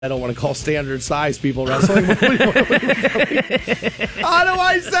I don't want to call standard size people wrestling. How do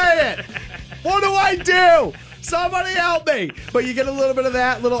I say it? What do I do? Somebody help me. But you get a little bit of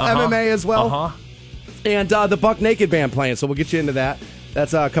that, little MMA as well. And the Buck Naked Band playing, so we'll get you into that.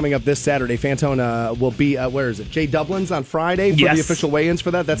 That's coming up this Saturday. Fantone will be, where is it? Jay Dublin's on Friday for the official weigh-ins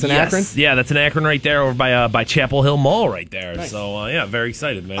for that. That's in Akron? Yeah, that's in Akron right there over by Chapel Hill Mall right there. Nice. So, very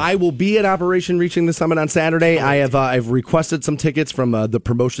excited, man. I will be at Operation Reaching the Summit on Saturday. I've requested some tickets from the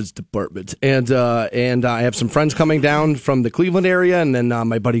promotions department. And I have some friends coming down from the Cleveland area, and then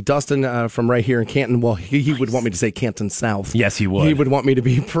my buddy Dustin from right here in Canton. Well, he would want me to say Canton South. Yes, he would. He would want me to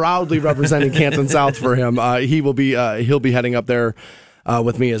be proudly representing Canton South for him. He'll be heading up there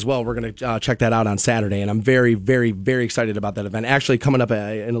with me as well. We're going to check that out on Saturday, and I'm very, very, very excited about that event. Actually, coming up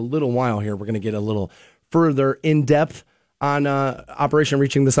in a little while here, we're going to get a little further in-depth on Operation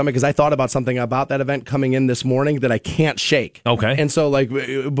Reaching the Summit, because I thought about something about that event coming in this morning that I can't shake. Okay. And so,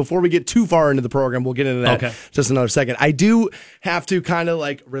 before we get too far into the program, we'll get into that just another second. I do have to kind of,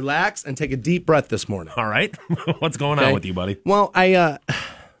 relax and take a deep breath this morning. All right. What's going on with you, buddy? Well, I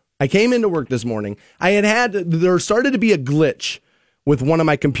came into work this morning. There started to be a glitch with one of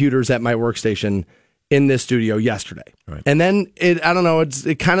my computers at my workstation in this studio yesterday. Right. And then it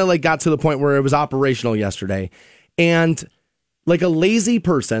kind of got to the point where it was operational yesterday. And like a lazy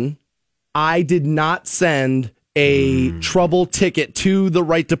person, I did not send a trouble ticket to the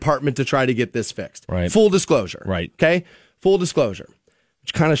right department to try to get this fixed. Right. Full disclosure. Right. Okay? Full disclosure.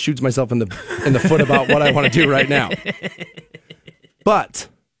 Which kind of shoots myself in the foot about what I want to do right now. But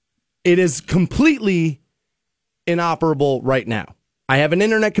it is completely inoperable right now. I have an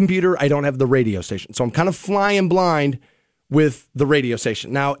internet computer. I don't have the radio station. So I'm kind of flying blind with the radio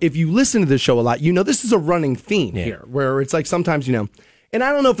station. Now, if you listen to this show a lot, this is a running theme here, where it's sometimes, and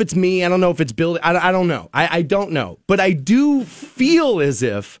I don't know if it's me. I don't know if it's Bill. I don't know. I don't know. But I do feel as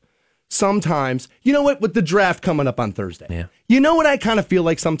if sometimes, with the draft coming up on Thursday, you know what I kind of feel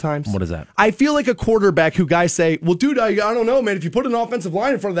like sometimes? What is that? I feel like a quarterback who guys say, well, dude, I don't know, man. If you put an offensive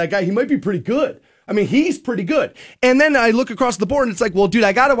line in front of that guy, he might be pretty good. I mean, he's pretty good. And then I look across the board, and it's like, well, dude,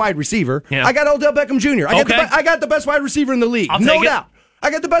 I got a wide receiver. Yeah. I got Odell Beckham Jr. I got the best wide receiver in the league. No doubt. I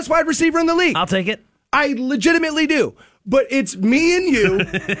got the best wide receiver in the league. I'll take it. I legitimately do. But it's me and you.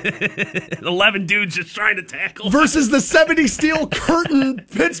 11 dudes just trying to tackle. Versus the 70 steel curtain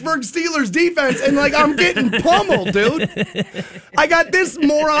Pittsburgh Steelers defense. And, I'm getting pummeled, dude. I got this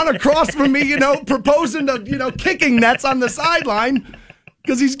moron across from me, proposing to, kicking nets on the sideline.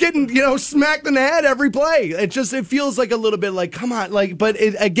 Because he's getting, smacked in the head every play. It feels like a little bit come on. But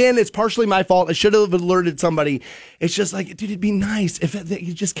it's partially my fault. I should have alerted somebody. It's just dude, it'd be nice if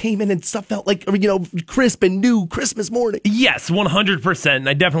he just came in and stuff felt crisp and new Christmas morning. Yes, 100%. And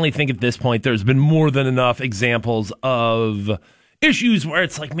I definitely think at this point there's been more than enough examples of issues where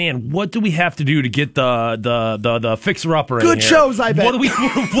it's man, what do we have to do to get the fixer upper in good here? Shows, I bet. What do we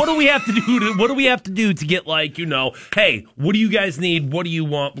have to do? What do we have to do to get hey, what do you guys need? What do you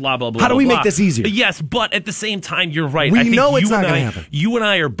want? Blah blah blah. How do we blah. make this easier? Yes, but at the same time, you're right. We know it's not going to happen. You and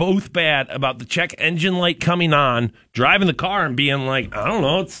I are both bad about the check engine light coming on, driving the car and being I don't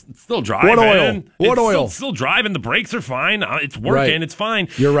know, it's still driving. What oil? Still driving. The brakes are fine. It's working. Right. It's fine.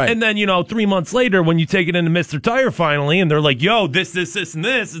 You're right. And then 3 months later, when you take it into Mr. Tire finally, and they're like, yo, this, and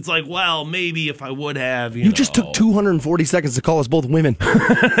this. It's well, maybe if I would have, You just took 240 seconds to call us both women.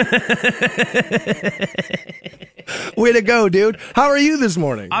 Way to go, dude. How are you this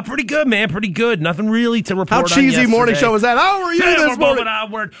morning? Pretty good, man. Pretty good. Nothing really to report How cheesy morning show was that? How are you this morning?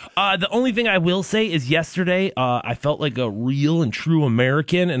 The only thing I will say is yesterday, I felt like a real and true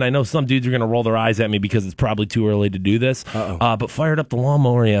American, and I know some dudes are going to roll their eyes at me because it's probably too early to do this, but fired up the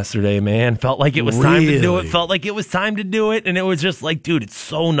lawnmower yesterday, man. Felt like it was time to do it. Felt like it was time to do it, and it was just dude, it's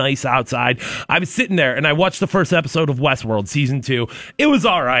so nice outside. I was sitting there, and I watched the first episode of Westworld, season 2. It was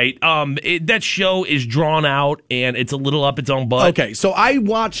all right. That show is drawn out, and it's a little up its own butt. Okay, so I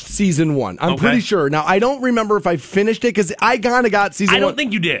watched season 1. I'm pretty sure. Now, I don't remember if I finished it, because I kind of got season 1. I don't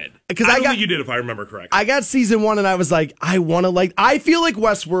think you did. I don't think you did, if I remember correctly. I got season 1, and I was like, I feel like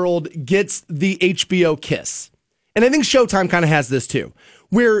Westworld gets the HBO kiss. And I think Showtime kind of has this too,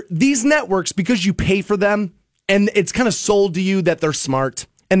 where these networks, because you pay for them, and it's kind of sold to you that they're smart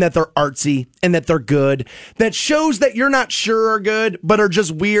and that they're artsy and that they're good, that shows that you're not sure are good, but are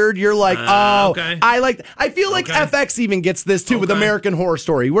just weird. You're like, okay. I feel like FX even gets this too with American Horror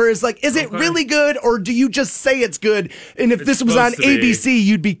Story, where it's is it really good, or do you just say it's good? And if this was on ABC,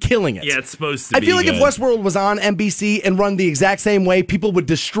 you'd be killing it. Yeah, it's supposed to be. I feel like if Westworld was on NBC and run the exact same way, people would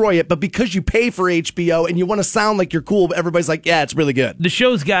destroy it. But because you pay for HBO and you want to sound like you're cool, everybody's like, yeah, it's really good. The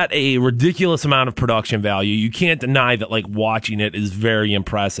show's got a ridiculous amount of production value. You can't deny that watching it is very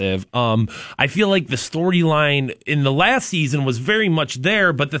impressive. impressive. I feel like the storyline in the last season was very much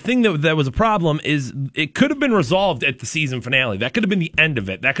there, but the thing that was a problem is it could have been resolved at the season finale. That could have been the end of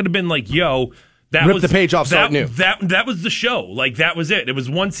it. That could have been like, yo, that Rip was the page off, start new. That was the show. Like, that was it. It was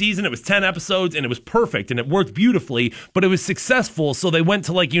one season, it was 10 episodes, and it was perfect, and it worked beautifully, but it was successful, so they went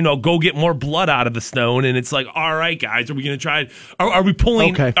to, like, go get more blood out of the stone, and it's like, all right, guys, are we going to try... Are we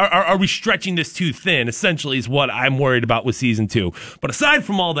pulling... Okay. Are we stretching this too thin, essentially, is what I'm worried about with season 2. But aside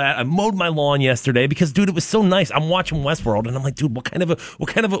from all that, I mowed my lawn yesterday, because, dude, it was so nice. I'm watching Westworld, and I'm like, dude, what kind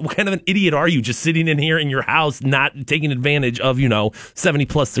of an idiot are you just sitting in here in your house, not taking advantage of,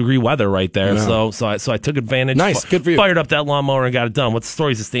 70-plus degree weather right there? No. So I took advantage. Nice, good for you. Fired up that lawnmower and got it done. What's the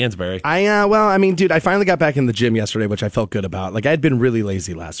stories of Stansbury? Dude, I finally got back in the gym yesterday, which I felt good about. Like, I had been really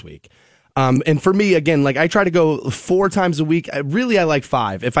lazy last week. And for me, again, like, I try to go 4 times a week. I like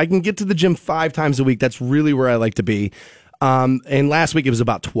 5. If I can get to the gym 5 times a week, that's really where I like to be. And last week it was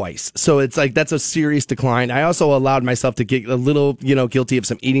about twice. So it's like, that's a serious decline. I also allowed myself to get a little, guilty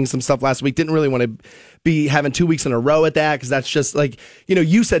of eating some stuff last week. Didn't really want to be having 2 weeks in a row at that, because that's just like,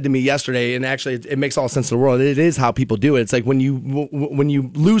 you said to me yesterday, and actually it makes all sense in the world. It is how people do it. It's like when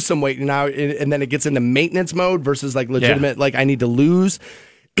you lose some weight now, and then it gets into maintenance mode versus like legitimate, like, I need to lose.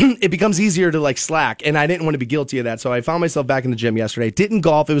 It becomes easier to like slack, and I didn't want to be guilty of that. So I found myself back in the gym yesterday. Didn't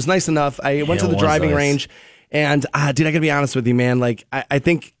golf. It was nice enough. I went to the driving range. And, dude, I gotta be honest with you, man. Like, I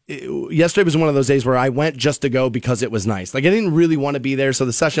think yesterday was one of those days where I went just to go because it was nice. Like, I didn't really want to be there, so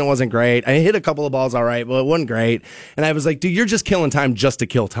the session wasn't great. I hit a couple of balls all right, but it wasn't great. And I was like, dude, you're just killing time just to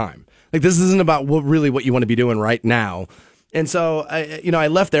kill time. Like, this isn't about what you want to be doing right now. And so, I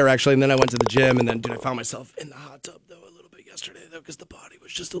left there, actually, and then I went to the gym, and then, dude, I found myself in the hot tub, though, a little bit yesterday, though, because the body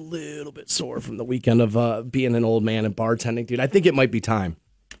was just a little bit sore from the weekend of being an old man and bartending. Dude, I think it might be time.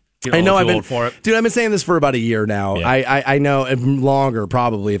 I know I've been saying this for about a year now. Yeah. I know, longer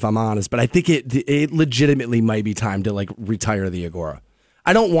probably, if I'm honest, but I think it legitimately might be time to like retire the Agora.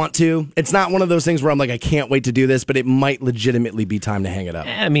 I don't want to. It's not one of those things where I'm like, I can't wait to do this, but it might legitimately be time to hang it up.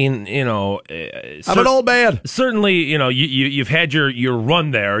 I mean, I'm an old man. Certainly, you've had your run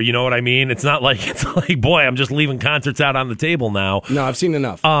there. You know what I mean? It's like, boy, I'm just leaving concerts out on the table now. No, I've seen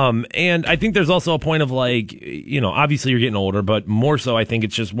enough. And I think there's also a point of like, obviously you're getting older, but more so, I think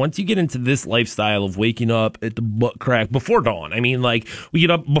it's just once you get into this lifestyle of waking up at the butt crack before dawn. I mean, like, we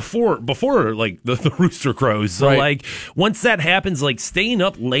get up before like the rooster crows. So like, once that happens, like, staying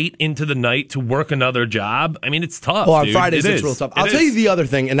up late into the night to work another job, I mean, it's tough. Well, on Fridays, it's real tough. I'll tell you the other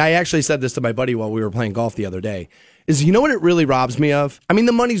thing, and I actually said this to my buddy while we were playing golf the other day, is what it really robs me of? I mean,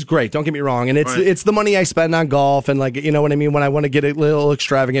 the money's great, don't get me wrong, and it's the money I spend on golf, and like, you know what I mean, when I want to get a little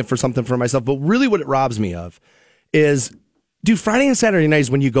extravagant for something for myself, but really what it robs me of is, dude, Friday and Saturday nights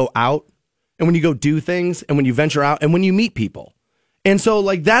when you go out, and when you go do things, and when you venture out, and when you meet people. And so,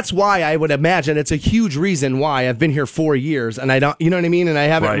 like, that's why I would imagine it's a huge reason why I've been here 4 years and I don't, you know what I mean? And I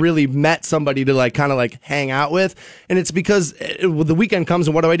haven't really met somebody to, like, kind of, like, hang out with. And it's because the weekend comes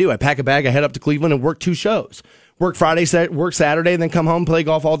and what do? I pack a bag, I head up to Cleveland and work 2 shows. Work Friday, work Saturday, and then come home, play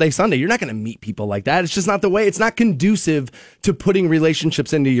golf all day Sunday. You're not going to meet people like that. It's just not the way. It's not conducive to putting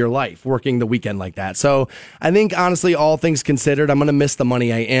relationships into your life, working the weekend like that. So I think, honestly, all things considered, I'm going to miss the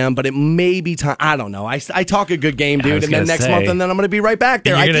money I am, but it may be time. I don't know. I talk a good game, dude, and then next month, and then I'm going to be right back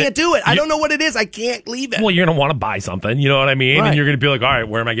there. I can't do it. I don't know what it is. I can't leave it. Well, you're going to want to buy something. You know what I mean? Right. And you're going to be like, all right,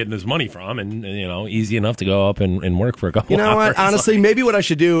 where am I getting this money from? And easy enough to go up and work for a couple hours. You know what? Honestly, maybe what I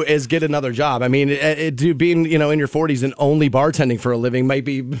should do is get another job. I mean, being, in your 40s and only bartending for a living might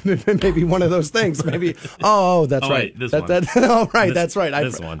be maybe one of those things. Maybe. Oh, that's right. Wait, that's right.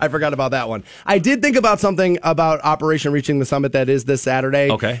 I forgot about that one. I did think about something about Operation Reaching the Summit that is this Saturday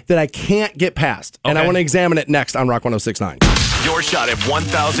that I can't get past, and I want to examine it next on Rock 106.9. Your shot at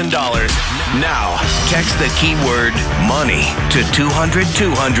 $1,000. Now, text the keyword money to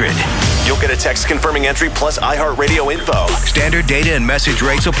 200-200. You'll get a text confirming entry plus iHeartRadio info. Standard data and message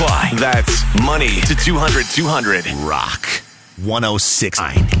rates apply. That's money to 200-200. Rock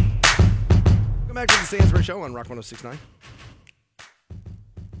 106.9. Welcome back to the Stansbury Show on Rock 106.9.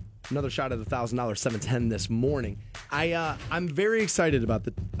 Another shot at the $1,000 710 this morning. I'm very excited about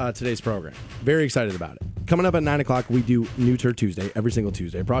today's program. Very excited about it. Coming up at 9 o'clock, we do New Turd Tuesday every single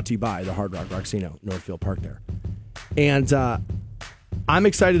Tuesday, brought to you by the Hard Rock Roxino, Northfield Park there. And I'm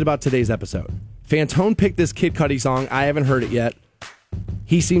excited about today's episode. Fantone picked this Kid Cudi song. I haven't heard it yet.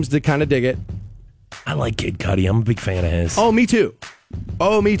 He seems to kind of dig it. I like Kid Cudi. I'm a big fan of his. Oh, me too.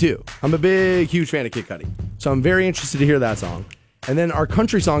 I'm a big, huge fan of Kid Cudi. So I'm very interested to hear that song. And then our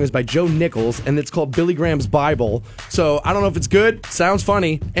country song is by Joe Nichols, and it's called Billy Graham's Bible. So I don't know if it's good. Sounds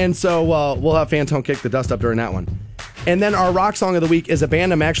funny. And so we'll have Fantone kick the dust up during that one. And then our rock song of the week is a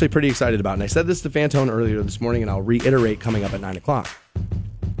band I'm actually pretty excited about. And I said this to Fantone earlier this morning, and I'll reiterate coming up at 9 o'clock.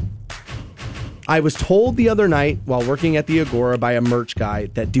 I was told the other night while working at the Agora by a merch guy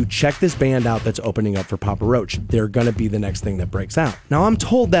that, dude, check this band out that's opening up for Papa Roach. They're going to be the next thing that breaks out. Now, I'm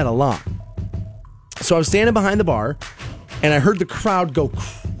told that a lot. So I was standing behind the bar, and I heard the crowd go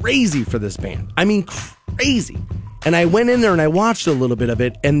crazy for this band. I mean, crazy. And I went in there and I watched a little bit of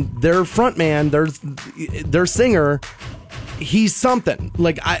it, and their frontman, their singer, he's something.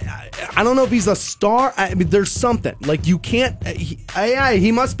 Like, I don't know if he's a star. I mean, there's something. Like, you can't...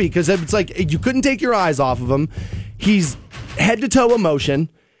 he must be, because it's like you couldn't take your eyes off of him. He's head-to-toe emotion.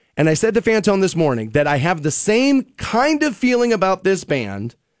 And I said to Fantone this morning that I have the same kind of feeling about this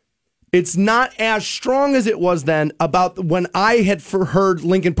band. It's not as strong as it was then about when I had heard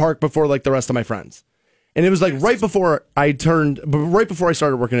Linkin Park before, like, the rest of my friends. And it was like right before I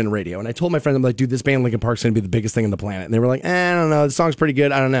started working in radio. And I told my friends, I'm like, dude, this band Linkin Park's going to be the biggest thing on the planet. And they were like, I don't know. The song's pretty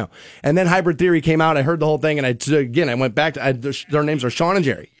good. I don't know. And then Hybrid Theory came out. I heard the whole thing. And I went back to, their names are Sean and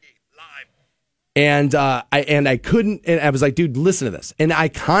Jerry. And I couldn't, and I was like, dude, listen to this. And I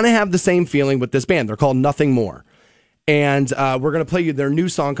kind of have the same feeling with this band. They're called Nothing More. And we're going to play you their new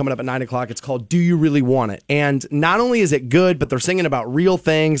song coming up at 9 o'clock. It's called Do You Really Want It? And not only is it good, but they're singing about real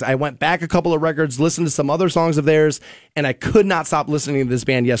things. I went back a couple of records, listened to some other songs of theirs, and I could not stop listening to this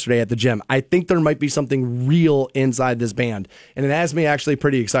band yesterday at the gym. I think there might be something real inside this band, and it has me actually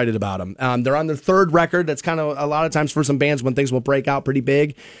pretty excited about them. They're on their third record. That's kind of a lot of times for some bands when things will break out pretty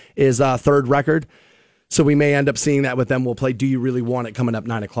big is third record. So we may end up seeing that with them. We'll play Do You Really Want It coming up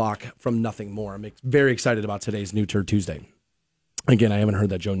 9 o'clock from Nothing More. I'm very excited about today's new Turd Tuesday. Again, I haven't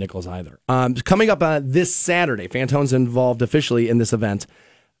heard that Joe Nichols either. Coming up this Saturday, Fantone's involved officially in this event,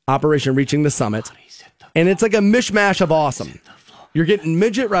 Operation Reaching the Summit. And it's like a mishmash of awesome. You're getting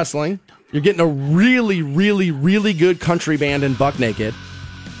midget wrestling. You're getting a really, really, really good country band in Buck Naked.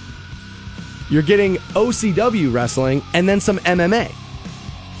 You're getting OCW wrestling and then some MMA.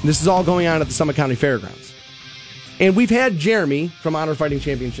 This is all going on at the Summit County Fairgrounds. And we've had Jeremy from Honor Fighting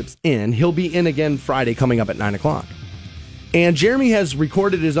Championships in. He'll be in again Friday coming up at 9 o'clock. And Jeremy has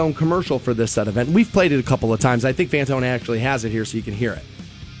recorded his own commercial for this said event. We've played it a couple of times. I think Fantone actually has it here so you can hear it.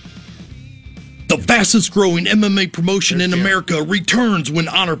 The fastest growing MMA promotion in America returns when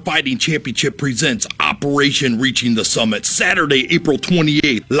Honor Fighting Championship presents Operation Reaching the Summit, Saturday, April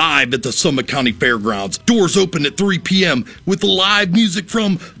 28th, live at the Summit County Fairgrounds. Doors open at 3 p.m. with live music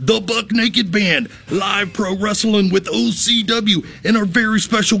from the Buck Naked Band, live pro wrestling with OCW, and our very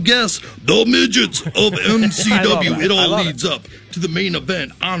special guests, the Midgets of MCW. It all leads up to the main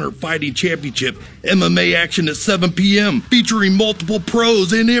event, Honor Fighting Championship, MMA action at 7 p.m., featuring multiple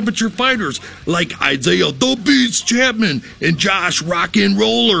pros and amateur fighters like Isaiah The Beast Chapman and Josh Rockin'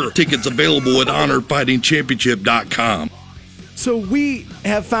 Roller. Tickets available at honorfightingchampionship.com. So we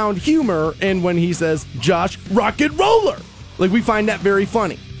have found humor in when he says, Josh Rockin' Roller. Like, we find that very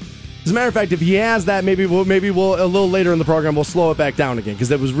funny. As a matter of fact, if he has that, maybe we'll a little later in the program, we'll slow it back down again, because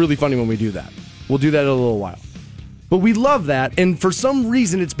that was really funny when we do that. We'll do that in a little while. But we love that, and for some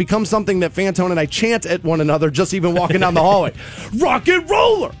reason, it's become something that Fantone and I chant at one another just even walking down the hallway. Rock and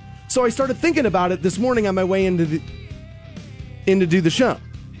roller! So I started thinking about it this morning on my way in to do the show.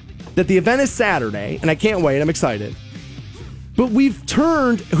 That the event is Saturday, and I can't wait, I'm excited. But we've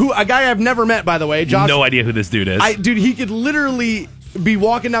turned, a guy I've never met, by the way, Josh. No idea who this dude is. Dude, he could literally be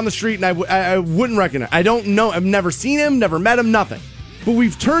walking down the street, and I wouldn't recognize him. I don't know, I've never seen him, never met him, nothing. But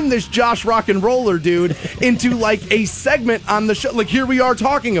we've turned this Josh Rockin' Roller dude into like a segment on the show. Like, here we are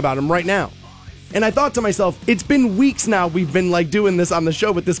talking about him right now. And I thought to myself, it's been weeks now we've been like doing this on the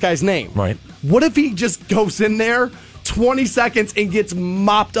show with this guy's name. Right. What if he just goes in there 20 seconds and gets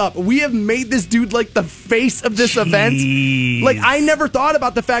mopped up? We have made this dude like the face of this event. Like, I never thought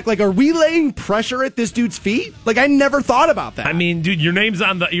about the fact, like, are we laying pressure at this dude's feet? Like, I never thought about that. I mean, dude, your name's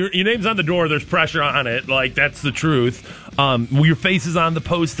on the door. There's pressure on it. Like, that's the truth. Your face is on the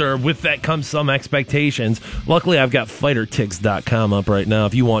poster. With that comes some expectations. Luckily, I've got fightertix.com up right now.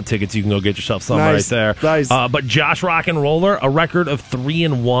 If you want tickets, you can go get yourself some right there. Nice. But Josh Rockin' Roller, a record of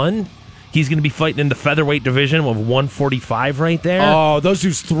 3-1. He's going to be fighting in the featherweight division with 145 right there. Oh, those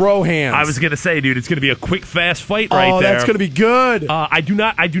dudes throw hands. I was going to say, dude, it's going to be a quick, fast fight right there. Oh, that's going to be good. I don't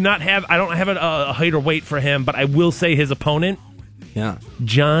have a height or weight for him, but I will say his opponent,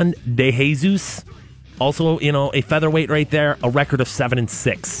 John DeJesus, also, a featherweight right there, a record of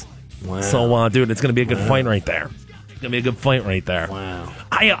 7-6. Wow. So, dude, it's going to be a good fight right there. Gonna be a good fight right there. Wow.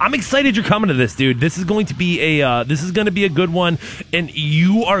 I'm excited you're coming to this, dude. This is going to be a good one, and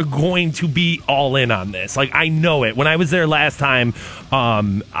you are going to be all in on this. Like, I know it. When I was there last time,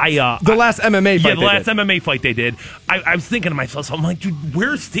 The last MMA fight. MMA fight they did. I was thinking to myself, I'm like, dude,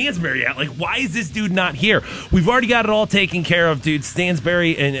 where's Stansbury at? Like, why is this dude not here? We've already got it all taken care of, dude.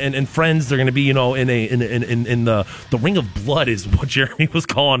 Stansbury and friends, they're going to be, in the ring of blood is what Jeremy was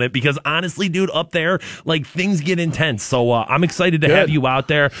calling it. Because honestly, dude, up there, like, things get intense. So I'm excited to have you out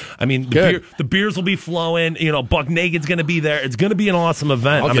there. I mean, the beers will be flowing. Buck Naked's going to be there. It's going to be an awesome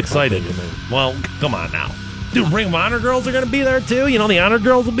event. I'm excited. Well, come on now. Dude, Ring of Honor girls are going to be there, too. The Honor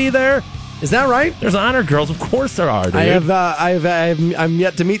girls will be there. Is that right? There's Honor girls. Of course there are, dude. I'm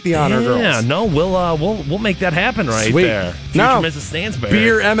yet to meet the Honor girls. Yeah, no, we'll make that happen right Sweet. there. Future Mrs. Stansbury.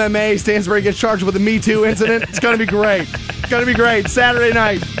 Beer MMA. Stansbury gets charged with a Me Too incident. It's going to be great. It's going to be great. Saturday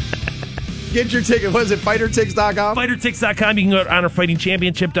night. Get your ticket. What is it? FighterTix.com? FighterTix.com. You can go to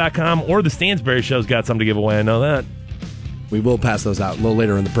HonorFightingChampionship.com, or the Stansbury Show's got some to give away. I know that. We will pass those out a little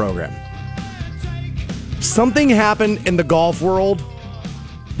later in the program. Something happened in the golf world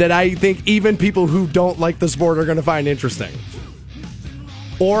that I think even people who don't like the sport are going to find interesting.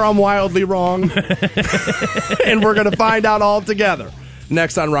 Or I'm wildly wrong. And we're going to find out all together.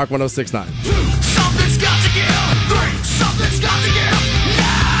 Next on Rock 106.9. 2, something's got to give. 3, something's got to give.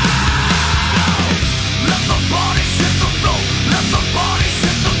 Let the bodies hit the floor. Let the bodies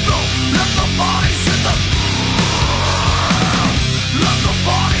hit the floor. Let the bodies hit the floor. Let the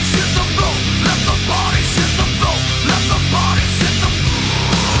bodies hit the floor. Let the bodies hit the floor. Let the bodies hit the floor.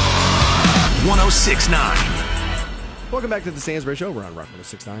 106.9. Welcome back to the Stansbury Show. We're on Rock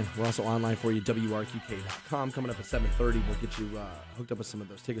 106.9. We're also online for you, WRQK.com. Coming up at 7:30, we'll get you hooked up with some of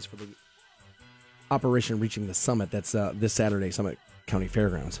those tickets for the Operation Reaching the Summit. That's this Saturday, Summit County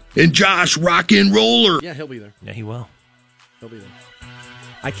Fairgrounds. And Josh Rock and Roller. Yeah, he'll be there. Yeah, he will. He'll be there.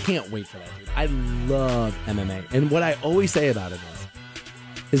 I can't wait for that, dude. I love MMA. And what I always say about it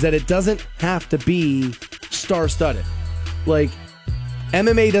is that it doesn't have to be star-studded. Like,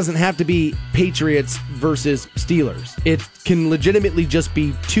 MMA doesn't have to be Patriots versus Steelers. It can legitimately just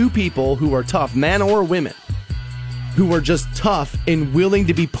be two people who are tough, men or women, who are just tough and willing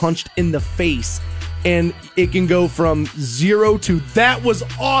to be punched in the face. And it can go from 0 to that was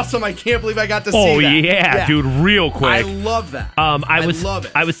awesome. I can't believe I got to see that. Oh yeah, dude, real quick. I love that. I love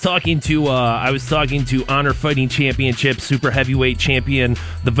it. I was talking to Honor Fighting Championship super heavyweight champion,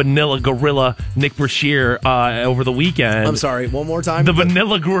 the Vanilla Gorilla Nick Brashear, over the weekend. I'm sorry, one more time. The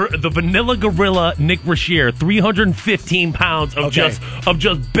Vanilla Gorilla Nick Brashear, 315 pounds of just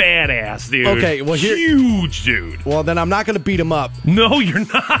badass, dude. Okay, well, huge dude. Well, then I'm not going to beat him up. No, you're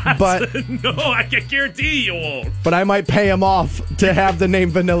not. But no, I can guarantee you won't. But I might pay him off to have the name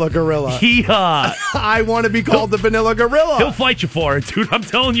Vanilla Gorilla. I want to be called the Vanilla Gorilla. He'll fight you for it, dude. I'm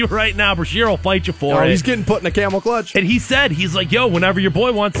telling you right now, Brashear will fight you for it. He's getting put in a camel clutch. And he's like, yo, whenever your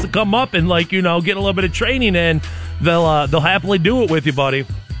boy wants to come up and get a little bit of training in, they'll happily do it with you, buddy.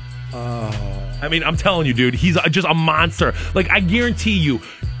 I mean, I'm telling you, dude, he's just a monster. Like, I guarantee you,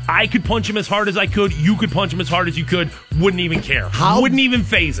 I could punch him as hard as I could. You could punch him as hard as you could. Wouldn't even care. Wouldn't even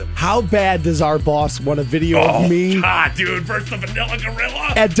phase him. How bad does our boss want a video of me? God, dude, versus the Vanilla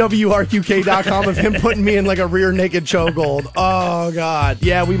Gorilla? At WRQK.com of him putting me in like a rear naked chokehold. Oh, God.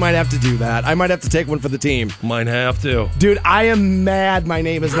 Yeah, we might have to do that. I might have to take one for the team. Might have to. Dude, I am mad my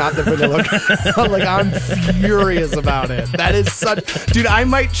name is not the Vanilla Gorilla. Like, I'm furious about it. That is such... Dude, I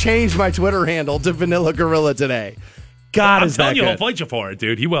might change my Twitter handle to Vanilla Gorilla today. God, is that good. I'm telling you, he'll fight you for it,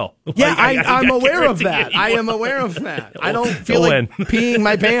 dude. He will. Yeah, I'm aware of that. I am aware of that. I don't feel like peeing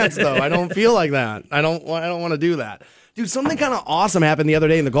my pants, though. I don't feel like that. I don't want to do that. Dude, something kind of awesome happened the other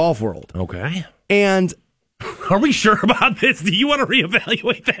day in the golf world. Okay. And... Are we sure about this? Do you want to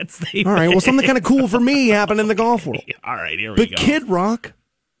reevaluate that statement? All right, well, something kind of cool for me happened in the golf world. All right, here we go. But Kid Rock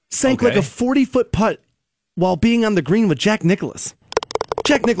sank like a 40-foot putt while being on the green with Jack Nicklaus.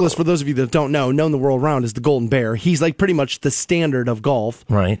 Jack Nicklaus, for those of you that don't know, known the world around as the Golden Bear. He's like pretty much the standard of golf.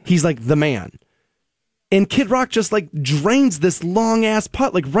 Right. He's like the man. And Kid Rock just like drains this long ass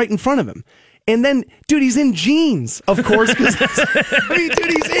putt like right in front of him. And then, dude, he's in jeans, of course. Dude,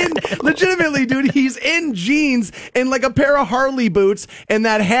 he's in jeans and like a pair of Harley boots and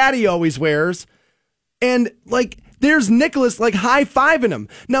that hat he always wears. And like, there's Nicholas like high-fiving him.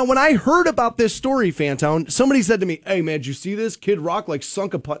 Now, when I heard about this story, Fantone, somebody said to me, hey, man, did you see this? Kid Rock like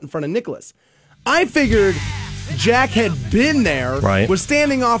sunk a putt in front of Nicholas. I figured Jack had been there, was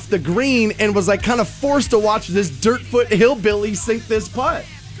standing off the green, and was like kind of forced to watch this Dirtfoot hillbilly sink this putt.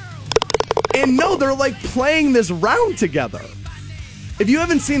 And no, they're like playing this round together. If you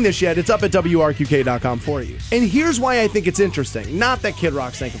haven't seen this yet, it's up at WRQK.com for you. And here's why I think it's interesting. Not that Kid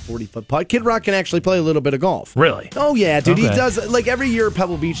Rock sank a 40-foot putt. Kid Rock can actually play a little bit of golf. Really? Oh, yeah, dude. Okay. He does, like every year at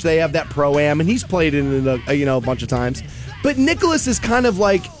Pebble Beach, they have that Pro-Am, and he's played it in a bunch of times. But Nicholas is kind of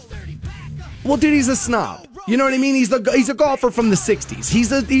like, well, dude, he's a snob. You know what I mean? He's a golfer from the 60s.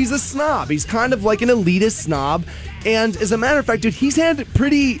 He's a snob. He's kind of like an elitist snob. And as a matter of fact, dude, he's had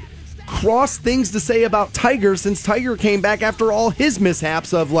pretty cross things to say about Tiger since Tiger came back after all his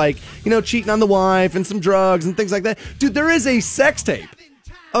mishaps of cheating on the wife and some drugs and things like that. Dude, there is a sex tape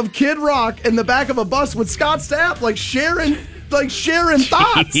of Kid Rock in the back of a bus with Scott Stapp, sharing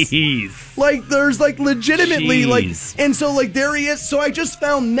thoughts. Jeez. There's legitimately Jeez. and so there he is. So I just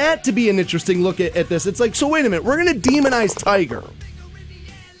found that to be an interesting look at this. It's so wait a minute, we're gonna demonize Tiger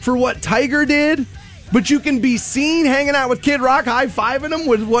for what Tiger did, but you can be seen hanging out with Kid Rock, high-fiving him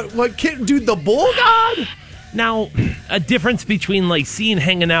with what Kid, dude, the bull god? Now, a difference between seeing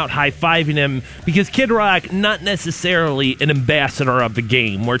hanging out, high-fiving him, because Kid Rock, not necessarily an ambassador of the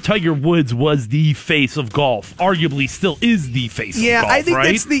game, where Tiger Woods was the face of golf, arguably still is the face of golf, Yeah, I think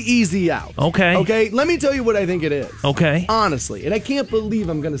right? that's the easy out. Okay. Let me tell you what I think it is. Okay. Honestly, and I can't believe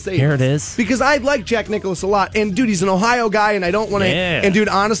I'm going to say Here this. it is. Because I like Jack Nicklaus a lot, and dude, he's an Ohio guy, and I don't want to. Yeah. And dude,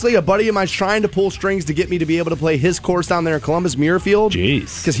 honestly, a buddy of mine's trying to pull strings to get me to be able to play his course down there in Columbus, Muirfield.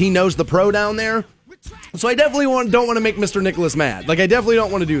 Jeez. Because he knows the pro down there. So I definitely don't want to make Mr. Nicholas mad. I definitely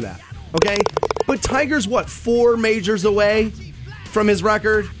don't want to do that. Okay? But Tiger's, 4 majors away from his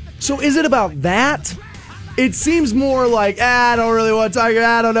record? So is it about that? It seems more I don't really want Tiger.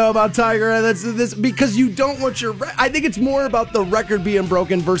 I don't know about Tiger. That's this because you don't want your. I think it's more about the record being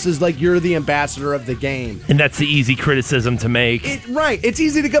broken versus you're the ambassador of the game. And that's the easy criticism to make. Right. It's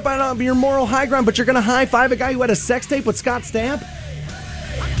easy to get on your moral high ground, but you're going to high-five a guy who had a sex tape with Scott Stapp?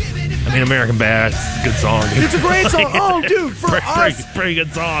 I mean, American Bass, good song. It's a great song. Oh, dude, for us. Pretty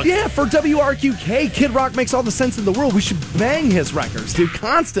good song. Yeah, for WRQK, Kid Rock makes all the sense in the world. We should bang his records, dude,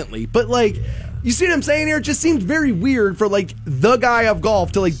 constantly. But, you see what I'm saying here? It just seemed very weird for, the guy of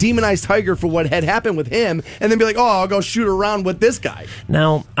golf to, demonize Tiger for what had happened with him and then be oh, I'll go shoot around with this guy.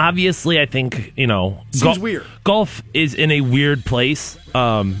 Now, obviously, I think, Seems weird. Golf is in a weird place,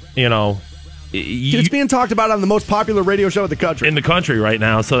 It's being talked about on the most popular radio show in the country. In the country right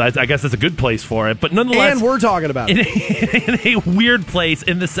now, so I guess that's a good place for it. But nonetheless... And we're talking about it. In a weird place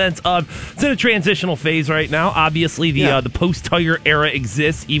in the sense of it's in a transitional phase right now. Obviously, the post-Tiger era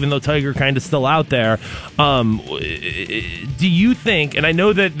exists, even though Tiger kind of still out there. Do you think, and I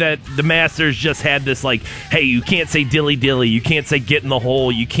know that the Masters just had this hey, you can't say dilly-dilly, you can't say get in the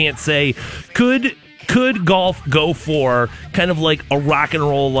hole, you can't say... Could golf go for kind of a rock and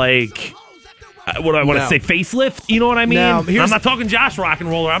roll what do I want to say? Facelift? You know what I mean? Now, I'm not talking Josh Rock and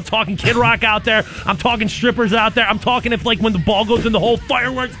Roller. I'm talking Kid Rock out there. I'm talking strippers out there. I'm talking if when the ball goes in the hole,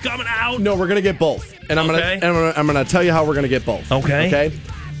 fireworks coming out. No, we're gonna get both, and I'm gonna tell you how we're gonna get both. Okay. Okay.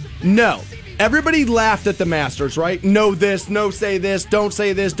 No. Everybody laughed at the Masters, right? No this, no say this, don't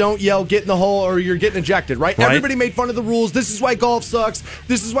say this, don't yell, get in the hole, or you're getting ejected, right? Everybody made fun of the rules. This is why golf sucks.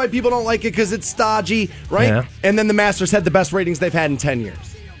 This is why people don't like it because it's stodgy, right? Yeah. And then the Masters had the best ratings they've had in 10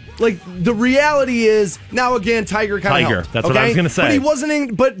 years. The reality is, now again, Tiger kind of helped. That's what I was going to say. But he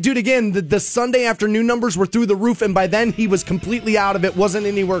wasn't but dude, again, the Sunday afternoon numbers were through the roof, and by then he was completely out of it, wasn't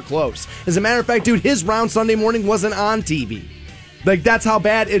anywhere close. As a matter of fact, dude, his round Sunday morning wasn't on TV. That's how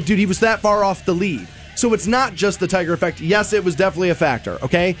bad, dude, he was that far off the lead. So it's not just the Tiger effect. Yes, it was definitely a factor,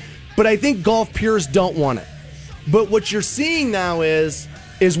 okay? But I think golf purists don't want it. But what you're seeing now is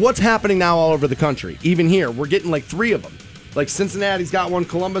what's happening now all over the country. Even here, we're getting 3 of them. Cincinnati's got one,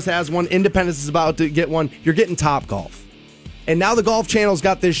 Columbus has one, Independence is about to get one. You're getting Top Golf. And now the Golf Channel's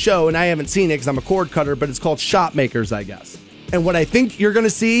got this show, and I haven't seen it because I'm a cord cutter, but it's called Shot Makers, I guess. And what I think you're going to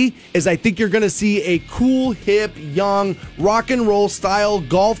see is a cool, hip, young, rock and roll style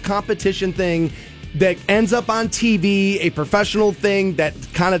golf competition thing that ends up on TV, a professional thing that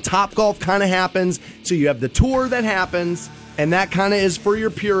kind of Top Golf kind of happens. So you have the tour that happens, and that kind of is for your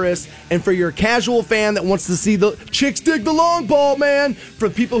purists and for your casual fan that wants to see the chicks dig the long ball, man. For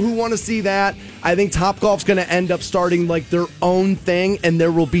people who want to see that, I think Topgolf's going to end up starting their own thing, and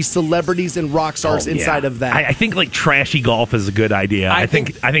there will be celebrities and rock stars inside of that. I think trashy golf is a good idea. I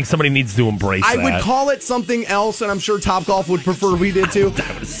think somebody needs to embrace that. I would call it something else, and I'm sure Topgolf would prefer we did too.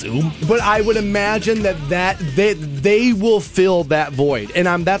 I would assume. But I would imagine that they will fill that void,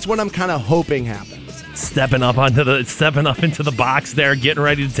 and that's what I'm kind of hoping happens. Stepping up into the box there, getting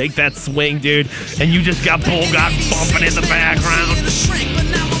ready to take that swing, dude, and you just got bumping in the background.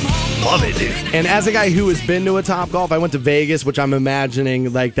 Love it, dude. And as a guy who has been to a Topgolf, I went to Vegas, which I'm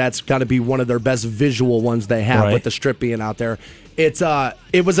imagining that's got to be one of their best visual ones they have with the strip being out there.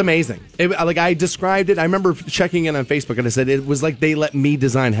 It was amazing. Like I described it. I remember checking in on Facebook and I said it was like they let me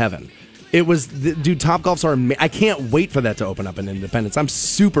design heaven. It was, dude, Topgolfs are I can't wait for that to open up in Independence. I'm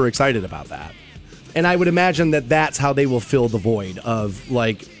super excited about that. And I would imagine that that's how they will fill the void of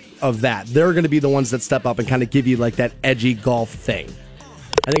that. They're going to be the ones that step up and kind of give you like that edgy golf thing.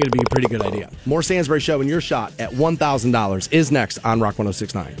 I think it'd be a pretty good idea. More Stansbury Show and your shot at $1,000 is next on Rock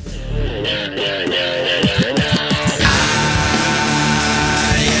 106.9.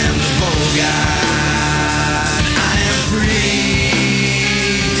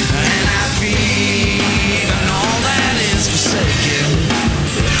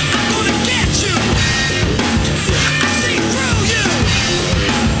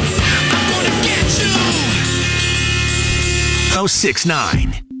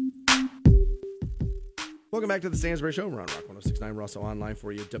 Welcome back to the Stansbury Show. We're on Rock 106.9. We're also online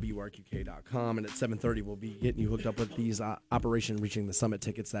for you at WRQK.com. And at 7:30, we'll be getting you hooked up with these Operation Reaching the Summit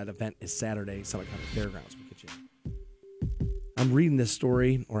tickets. That event is Saturday, Summit County Fairgrounds. We'll get you. I'm reading this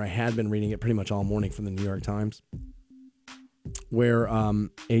story, or I had been reading it pretty much all morning from the New York Times, where a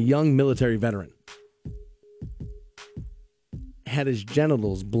young military veteran had his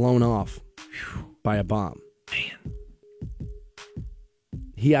genitals blown off by a bomb. Man.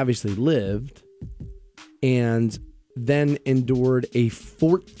 He obviously lived and then endured a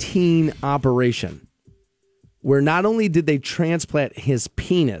 14 operation where not only did they transplant his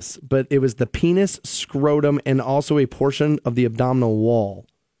penis, but it was the penis, scrotum, and also a portion of the abdominal wall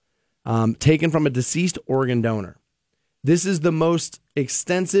taken from a deceased organ donor. This is the most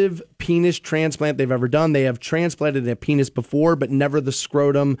extensive penis transplant they've ever done. They have transplanted a penis before, but never the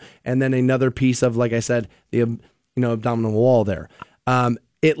scrotum, and then another piece of, like I said, the abdominal wall there.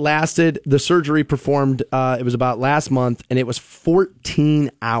 It lasted, the surgery performed, it was about last month, and it was 14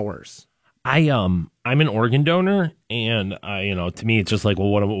 hours. I'm an organ donor, and to me, it's just like, well,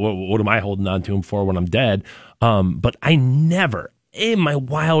 what am I holding on to him for when I'm dead? But I never, in my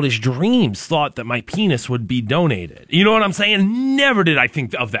wildest dreams, thought that my penis would be donated. You know what I'm saying? Never did I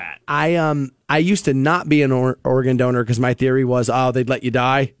think of that. I used to not be an organ donor because my theory was, they'd let you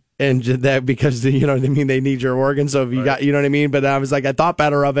die. And that because, you know what I mean, they need your organs. So if you got, you know what I mean? But I was like, I thought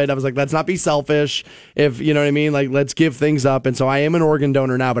better of it. I was like, let's not be selfish. If, you know what I mean? Like, let's give things up. And so I am an organ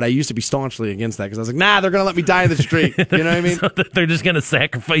donor now, but I used to be staunchly against that because I was like, nah, they're going to let me die in the street. You know what I mean? So they're just going to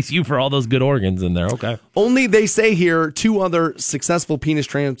sacrifice you for all those good organs in there. Okay. Only, they say here, 2 other successful penis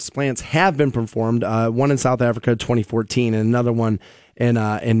transplants have been performed. One in South Africa, 2014, and another one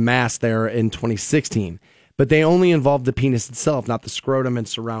in Mass there in 2016. But they only involve the penis itself, not the scrotum and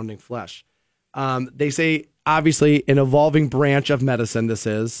surrounding flesh. They say, obviously, an evolving branch of medicine this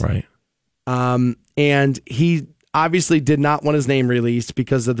is. Right. And he obviously did not want his name released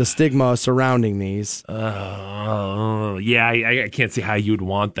because of the stigma surrounding these. Yeah, I can't see how you'd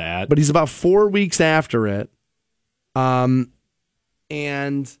want that. But he's about 4 weeks after it. And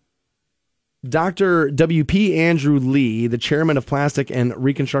Dr. W.P. Andrew Lee, the chairman of plastic and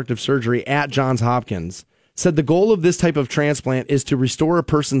reconstructive surgery at Johns Hopkins, said the goal of this type of transplant is to restore a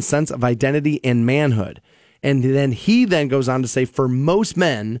person's sense of identity and manhood. And then he goes on to say, for most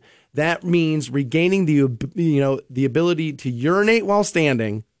men, that means regaining the ability to urinate while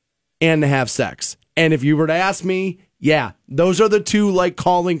standing and to have sex. And if you were to ask me, yeah, those are the 2 like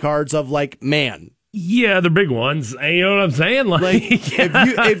calling cards of like man. Yeah, the big ones. You know what I'm saying? Like,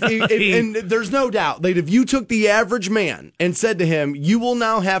 and there's no doubt, like if you took the average man and said to him, you will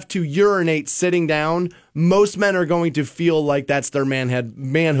now have to urinate sitting down, most men are going to feel like that's their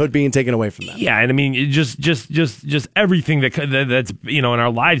manhood being taken away from them. Yeah, and I mean, just everything that's in our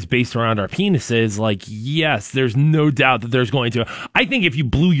lives based around our penises. Like, yes, there's no doubt that there's going to. I think if you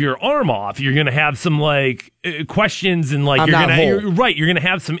blew your arm off, you're going to have some like questions and like you're going to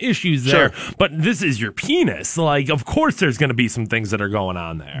have some issues there. Sure. But this is your penis. Like, of course, there's going to be some things that are going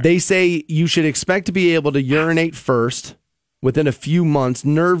on there. They say you should expect to be able to urinate first within a few months.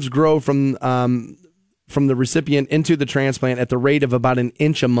 Nerves grow from the recipient into the transplant at the rate of about 1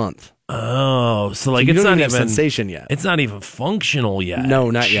 inch a month. Oh, so like it's not even sensation yet. It's not even functional yet. No,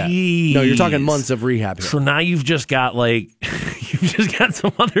 not yet. No, you're talking months of rehab here. So now you've just got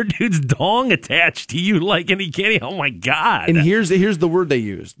some other dude's dong attached to you, like, and he can't. Oh my god! And here's the word they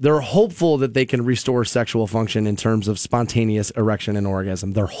use. They're hopeful that they can restore sexual function in terms of spontaneous erection and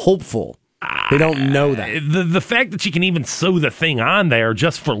orgasm. They're hopeful. They don't know that. The fact that she can even sew the thing on there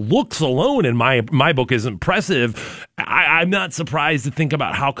just for looks alone in my book is impressive. I'm not surprised to think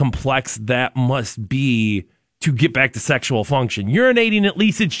about how complex that must be to get back to sexual function. Urinating, at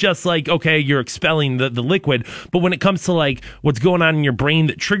least it's just like, okay, you're expelling the liquid. But when it comes to like what's going on in your brain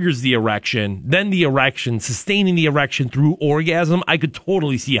that triggers the erection, then the erection, sustaining the erection through orgasm, I could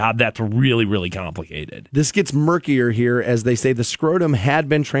totally see how that's really, really complicated. This gets murkier here as they say the scrotum had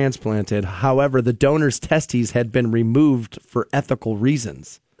been transplanted. However, the donor's testes had been removed for ethical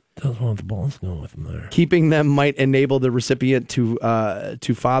reasons. Doesn't want the balls going with them there. Keeping them might enable the recipient to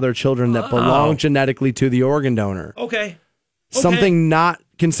father children that belong genetically to the organ donor. Okay. Something not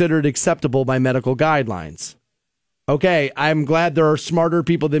considered acceptable by medical guidelines. Okay, I'm glad there are smarter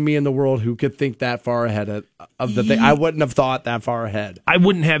people than me in the world who could think that far ahead of the thing. I wouldn't have thought that far ahead. I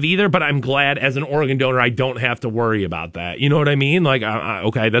wouldn't have either, but I'm glad as an organ donor I don't have to worry about that. You know what I mean? Like,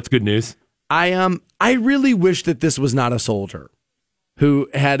 okay, that's good news. I really wish that this was not a soldier who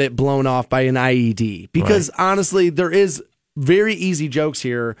had it blown off by an IED. Because honestly, there is very easy jokes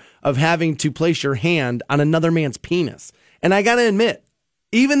here of having to place your hand on another man's penis. And I got to admit,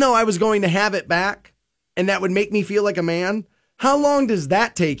 even though I was going to have it back and that would make me feel like a man, how long does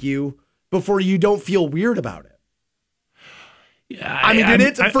that take you before you don't feel weird about it?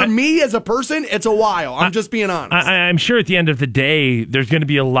 Yeah, for me as a person, it's a while. I'm just being honest. I'm sure at the end of the day, there's going to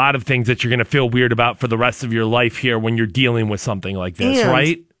be a lot of things that you're going to feel weird about for the rest of your life here when you're dealing with something like this,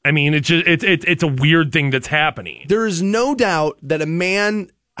 right? I mean, it's a weird thing that's happening. There is no doubt that a man,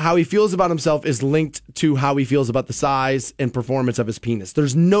 how he feels about himself is linked to how he feels about the size and performance of his penis.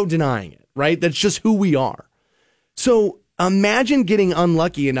 There's no denying it, right? That's just who we are. So imagine getting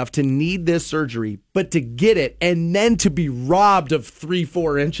unlucky enough to need this surgery, but to get it and then to be robbed of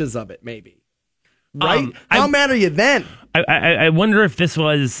 3-4 inches of it, maybe. Right? How mad are you then? I wonder if this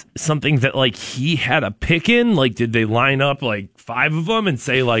was something that like he had a pick in. Like, did they line up like 5 of them and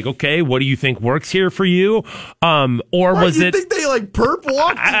say like, okay, what do you think works here for you? Or was it? Think they like perp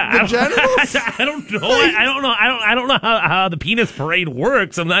walked the genitals? I don't know. I don't know how the penis parade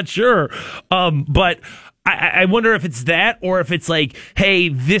works. I'm not sure. But I wonder if it's that or if it's like, hey,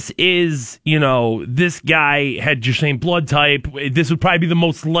 this is, this guy had your same blood type. This would probably be the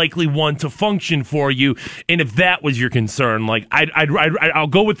most likely one to function for you. And if that was your concern, like I'll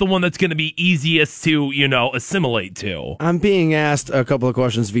go with the one that's going to be easiest to, assimilate to. I'm being asked a couple of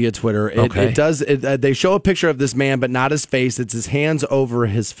questions via Twitter. They show a picture of this man, but not his face. It's his hands over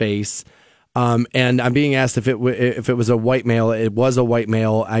his face. And I'm being asked if it was a white male. It was a white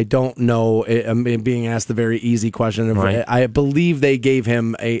male. I don't know. I'm being asked the very easy question. Right. I believe they gave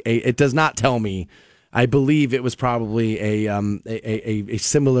him it does not tell me. I believe it was probably a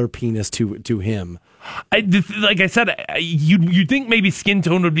similar penis to him. Like I said, you'd think maybe skin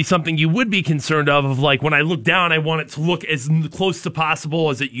tone would be something you would be concerned of like when I look down, I want it to look as close to possible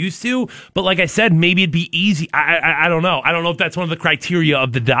as it used to. But like I said, maybe it'd be easy. I don't know. I don't know if that's one of the criteria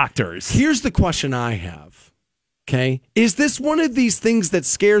of the doctors. Here's the question I have. Okay. Is this one of these things that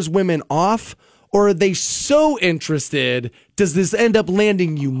scares women off? Or are they so interested? Does this end up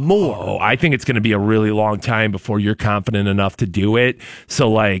landing you more? Oh, I think it's going to be a really long time before you're confident enough to do it.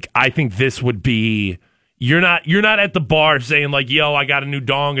 So, like, I think this would be you're not at the bar saying like, "Yo, I got a new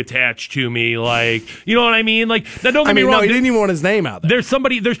dong attached to me." Like, you know what I mean? Like, now don't get me wrong. No, he didn't even want his name out there.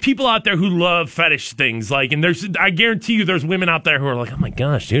 There's people out there who love fetish things. Like, and I guarantee you, there's women out there who are like, "Oh my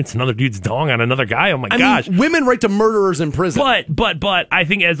gosh, dude, it's another dude's dong on another guy." Oh my gosh. Women write to murderers in prison. But I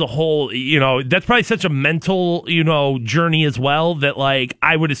think as a whole, that's probably such a mental, journey as well that like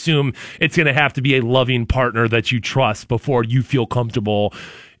I would assume it's going to have to be a loving partner that you trust before you feel comfortable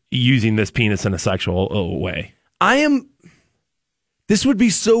using this penis in a sexual way. This would be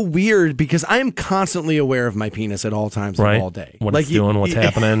so weird because I am constantly aware of my penis at all times of all day. What it's doing, what's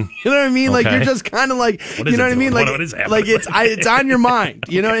happening. You know what I mean? Okay. Like you're just kind of like, you know what I mean? Like, what is happening? Like it's on your mind.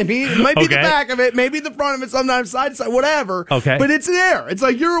 You know what I mean? It might be the back of it, maybe the front of it, sometimes side to side, whatever. Okay. But it's there. It's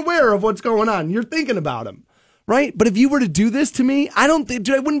like you're aware of what's going on. You're thinking about him. Right? But if you were to do this to me, I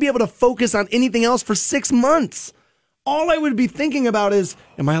wouldn't be able to focus on anything else for 6 months. All I would be thinking about is,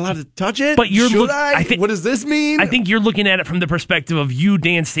 am I allowed to touch it? But what does this mean? I think you're looking at it from the perspective of you,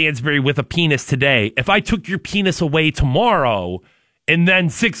 Dan Stansbury, with a penis today. If I took your penis away tomorrow, and then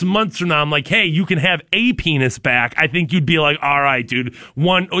 6 months from now, I'm like, hey, you can have a penis back, I think you'd be like, all right, dude,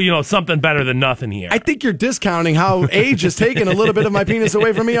 something better than nothing here. I think you're discounting how age has taken a little bit of my penis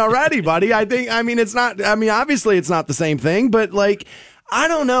away from me already, buddy. Obviously it's not the same thing, but like, I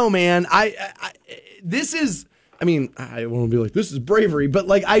don't know, man. I won't be like, this is bravery, but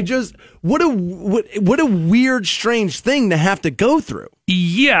like, what a weird, strange thing to have to go through.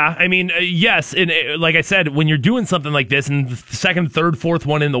 Yeah, I mean, yes, and like I said, when you're doing something like this, and the second, third, fourth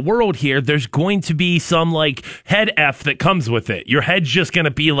one in the world here, there's going to be some like head F that comes with it. Your head's just going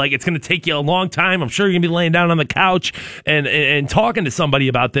to be like, it's going to take you a long time. I'm sure you're going to be laying down on the couch and talking to somebody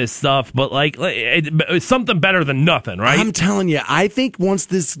about this stuff, but like it's something better than nothing, right? I'm telling you, I think once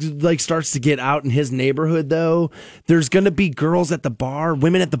this like starts to get out in his neighborhood, though, there's going to be girls at the bar,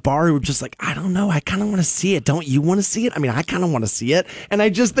 women at the bar who are just like, I don't know, I kind of want to see it. Don't you want to see it? I mean, I kind of want to see it. And I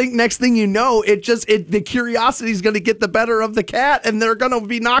just think next thing you know, the curiosity is going to get the better of the cat, and they're going to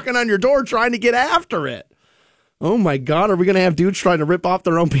be knocking on your door trying to get after it. Oh my God, are we going to have dudes trying to rip off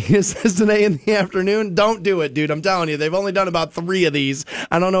their own penises today in the afternoon? Don't do it, dude. I'm telling you, they've only done about 3 of these.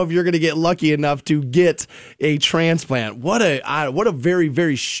 I don't know if you're going to get lucky enough to get a transplant. What a very,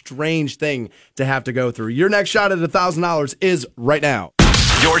 very strange thing to have to go through. Your next shot at $1,000 is right now.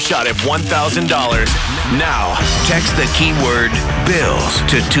 Your shot at $1,000. Now, text the keyword BILLS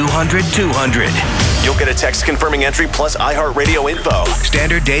to 200-200. You'll get a text confirming entry plus iHeartRadio info.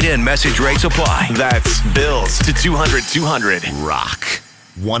 Standard data and message rates apply. That's BILLS to 200-200. Rock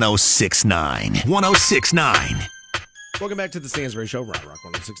 106.9. 106.9. Welcome back to the Stansbury Show, Rock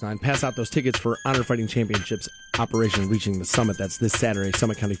 1069. Pass out those tickets for Honor Fighting Championships Operation Reaching the Summit. That's this Saturday,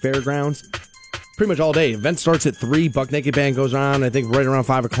 Summit County Fairgrounds. Pretty much all day. Event starts at 3. Buck Naked Band goes on, I think, right around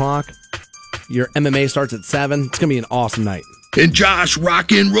 5 o'clock. Your MMA starts at 7. It's going to be an awesome night. And Josh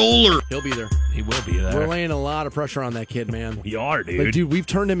Rock and Roller. He'll be there. He will be there. We're laying a lot of pressure on that kid, man. We are, dude. But, dude, we've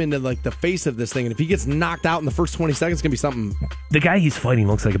turned him into, like, the face of this thing. And if he gets knocked out in the first 20 seconds, it's going to be something. The guy he's fighting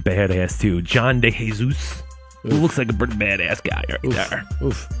looks like a badass, too. John De Jesus. Who looks like a pretty badass guy right there.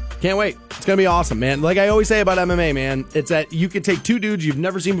 Oof. Can't wait. It's going to be awesome, man. Like I always say about MMA, man, it's that you could take 2 dudes you've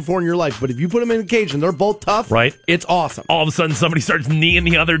never seen before in your life, but if you put them in a cage and they're both tough, right? It's awesome. All of a sudden, somebody starts kneeing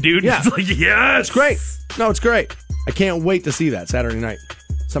the other dude. Yeah. It's like, yes! It's great. No, it's great. I can't wait to see that Saturday night.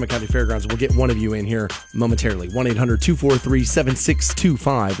 Summit County Fairgrounds. We'll get one of you in here momentarily.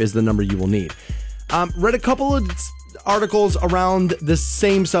 1-800-243-7625 is the number you will need. Read a couple of articles around the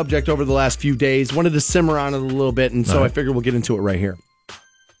same subject over the last few days. Wanted to simmer on it a little bit, and so I figured we'll get into it right here.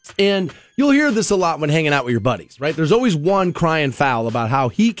 And you'll hear this a lot when hanging out with your buddies, right? There's always one crying foul about how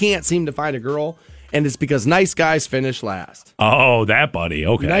he can't seem to find a girl, and it's because nice guys finish last. Oh, that buddy.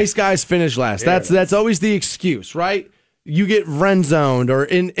 Okay. Nice guys finish last. That's always the excuse, right? You get friend zoned,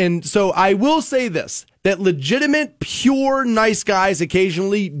 and so I will say this, that legitimate, pure, nice guys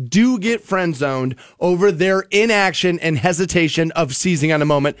occasionally do get friend zoned over their inaction and hesitation of seizing on a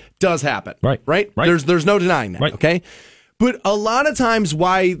moment. Does happen. Right. There's no denying that, right. Okay? But a lot of times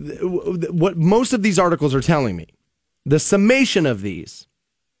what most of these articles are telling me, the summation of these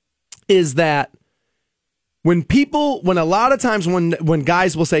is that when a lot of times when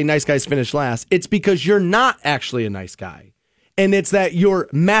guys will say nice guys finish last, it's because you're not actually a nice guy. And it's that you're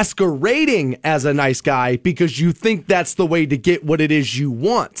masquerading as a nice guy because you think that's the way to get what it is you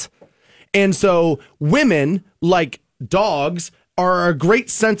want. And so women, like dogs, are a great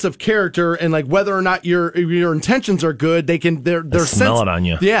sense of character, and like whether or not your intentions are good, they smell it on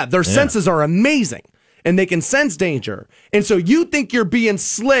you. Yeah, their senses are amazing. And they can sense danger. And so you think you're being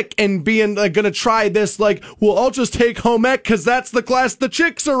slick and being like, going to try this, like, well, I'll just take home ec because that's the class the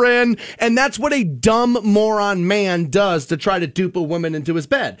chicks are in. And that's what a dumb moron man does to try to dupe a woman into his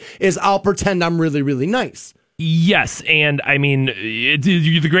bed, is I'll pretend I'm really, really nice. Yes, and I mean,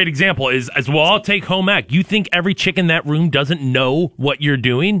 the great example is, as well, I'll take home ec. You think every chick in that room doesn't know what you're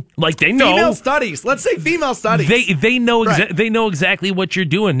doing? Like, they know. Female studies. Let's say female studies. They know Right. They know exactly what you're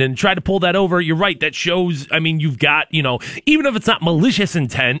doing, and try to pull that over. You're right. That shows, I mean, you've got, even if it's not malicious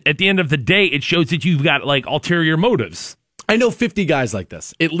intent, at the end of the day, it shows that you've got, like, ulterior motives. I know 50 guys like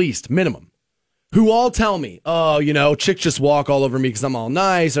this, at least, minimum, who all tell me, oh, chicks just walk all over me because I'm all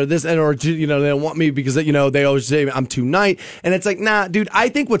nice, or this, or they don't want me because they always say I'm too nice. And it's like, nah, dude, I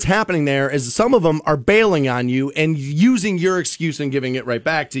think what's happening there is some of them are bailing on you and using your excuse and giving it right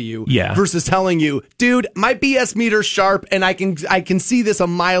back to you. Yeah. Versus telling you, dude, my BS meter's sharp and I can see this a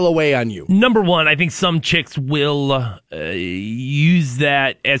mile away on you. Number one, I think some chicks will use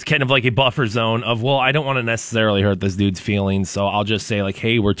that as kind of like a buffer zone of, well, I don't want to necessarily hurt this dude's feelings, so I'll just say like,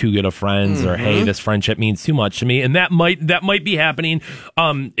 hey, we're too good of friends, or hey, this friendship means too much to me, and that might be happening.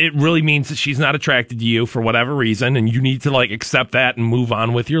 It really means that she's not attracted to you for whatever reason, and you need to like accept that and move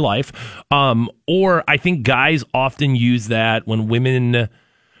on with your life. Or I think guys often use that when women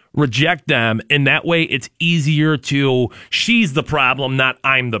reject them, and that way it's easier to, she's the problem, not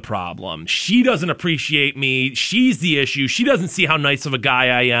I'm the problem. She doesn't appreciate me. She's the issue. She doesn't see how nice of a guy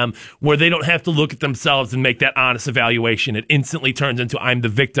I am, where they don't have to look at themselves and make that honest evaluation. It instantly turns into I'm the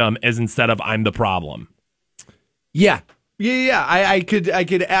victim as instead of I'm the problem. Yeah. Yeah, I could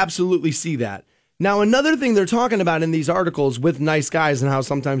absolutely see that. Now, another thing they're talking about in these articles with nice guys and how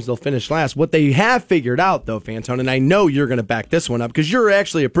sometimes they'll finish last, what they have figured out, though, Fantone, and I know you're going to back this one up because you're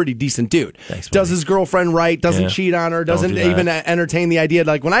actually a pretty decent dude. Thanks, does his girlfriend right, doesn't cheat on her, doesn't even entertain the idea.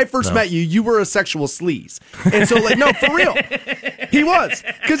 Like, when I first met you, you were a sexual sleaze. And so, like, no, for real. He was.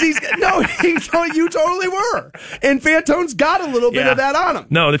 Because you totally were. And Fantone's got a little bit of that on him.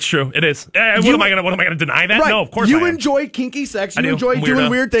 No, that's true. It is. What am I gonna deny that? Right. No, of course you I am. enjoy kinky sex. You do. enjoy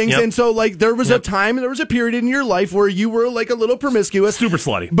doing weird things. Yep. And so, like, there was a time, there was a period in your life where you were, like, a little promiscuous. Super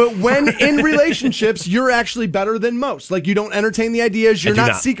slutty. But when in relationships, you're actually better than most. Like, you don't entertain the ideas. You're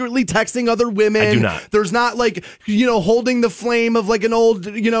not secretly texting other women. I do not. There's not, like, holding the flame of, like, an old,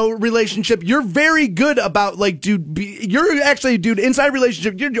 relationship. You're very good about, like, dude, you're actually, dude, inside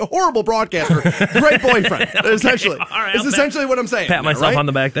relationship, you're a horrible broadcaster. Great boyfriend, essentially. All right, is essentially what I'm saying. Pat myself on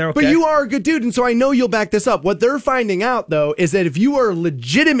the back there, okay. But you are a good dude, and so I know you'll back this up. What they're finding out, though, is that if you are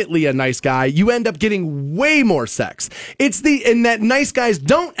legitimately a nice guy, you end up getting way more sex. And that nice guys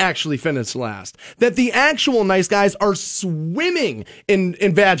don't actually finish last. That the actual nice guys are swimming in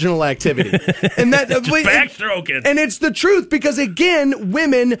vaginal activity. And that just backstroking. And it's the truth because, again,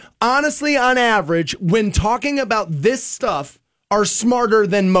 women, honestly, on average, when talking about this stuff, are smarter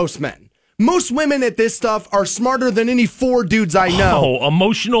than most men. Most women at this stuff are smarter than any 4 dudes I know. Oh,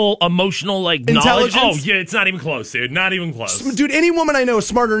 emotional, like intelligence. Knowledge. Oh, yeah, it's not even close, dude. Not even close. Dude, any woman I know is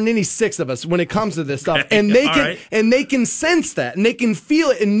smarter than any 6 of us when it comes to this stuff, and they can sense that, and they can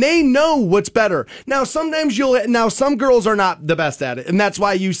feel it, and they know what's better. Now, sometimes some girls are not the best at it, and that's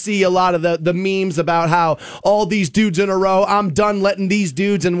why you see a lot of the memes about how all these dudes in a row. I'm done letting these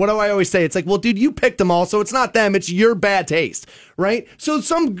dudes. And what do I always say? It's like, well, dude, you picked them all, so it's not them. It's your bad taste, right? So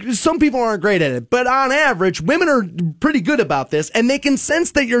some people aren't great at it, but on average, women are pretty good about this, and they can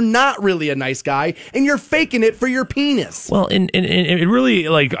sense that you're not really a nice guy, and you're faking it for your penis. Well, and it really,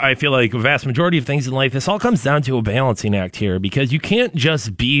 like, I feel like a vast majority of things in life, this all comes down to a balancing act here, because you can't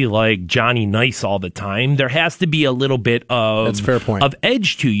just be like Johnny Nice all the time. There has to be a little bit of That's a fair point. Of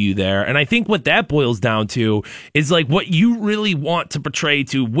edge to you there, and I think what that boils down to is like what you really want to portray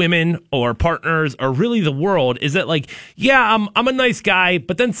to women or partners or really the world is that, like, yeah, I'm a nice guy,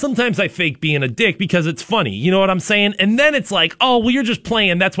 but then sometimes I fake being a dick because it's funny. You know what I'm saying? And then it's like, oh, well, you're just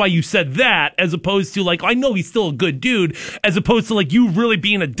playing. That's why you said that, as opposed to, like, I know he's still a good dude, as opposed to, like, you really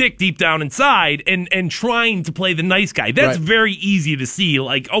being a dick deep down inside and trying to play the nice guy. That's very easy to see.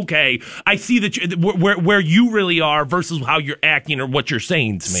 Like, okay, I see that where you really are versus how you're acting or what you're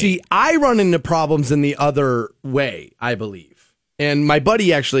saying to me. See, I run into problems in the other way, I believe. And my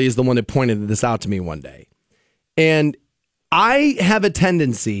buddy actually is the one that pointed this out to me one day. And I have a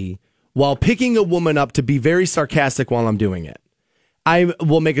tendency, while picking a woman up, to be very sarcastic while I'm doing it. I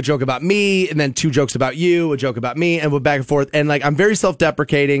will make a joke about me, and then 2 jokes about you, a joke about me, and we're back and forth. And, like, I'm very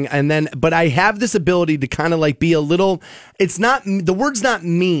self-deprecating, but I have this ability to kind of, like, be a little. The word's not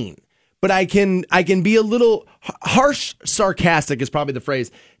mean, but I can be a little harsh, sarcastic is probably the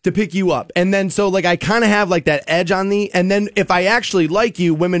phrase, to pick you up. And then so, like, I kind of have, like, that edge on me. And then if I actually like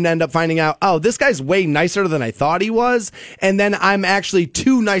you, women end up finding out, oh, this guy's way nicer than I thought he was. And then I'm actually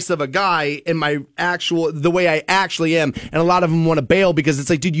too nice of a guy in the way I actually am. And a lot of them want to bail because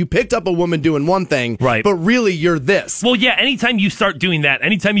it's like, dude, you picked up a woman doing one thing, right, but really you're this. Well, yeah, anytime you start doing that,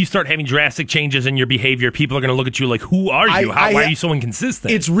 anytime you start having drastic changes in your behavior, people are going to look at you like, who are you? Why are you so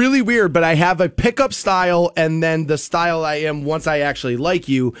inconsistent? It's really weird, but I have a pickup style and then the style I am once I actually like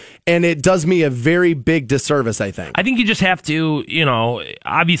you. And it does me a very big disservice, I think. I think you just have to,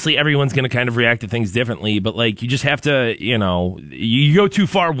 obviously everyone's going to kind of react to things differently, but, like, you just have to, you go too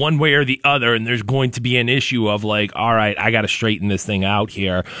far one way or the other, and there's going to be an issue of, like, all right, I got to straighten this thing out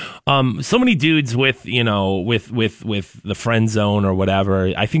here. So many dudes with the friend zone or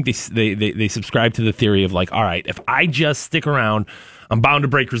whatever, I think they subscribe to the theory of, like, all right, if I just stick around, I'm bound to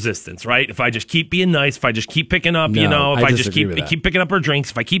break resistance, right? If I just keep being nice, if I just keep picking up, if I just keep picking up her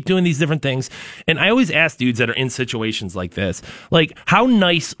drinks, if I keep doing these different things. And I always ask dudes that are in situations like this, like, how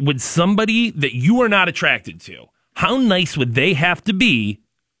nice would somebody that you are not attracted to, how nice would they have to be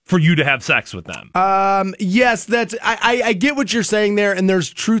for you to have sex with them? Yes, I get what you're saying there, and there's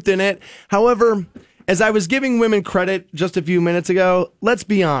truth in it. However, as I was giving women credit just a few minutes ago, let's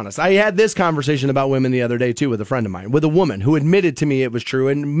be honest. I had this conversation about women the other day, too, with a friend of mine, with a woman who admitted to me it was true,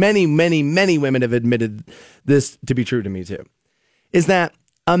 and many, many, many women have admitted this to be true to me, too. Is that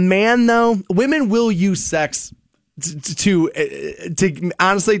a man, though, women will use sex to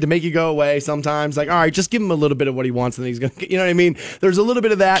honestly to make you go away sometimes. Like, all right, just give him a little bit of what he wants, and he's gonna, you know what I mean? There's a little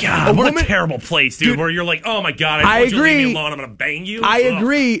bit of that. God, what a terrible place, dude. Where you're like, oh my God, I want you to leave me alone. I'm gonna bang you. I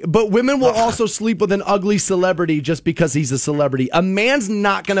agree, but women will also sleep with an ugly celebrity just because he's a celebrity. A man's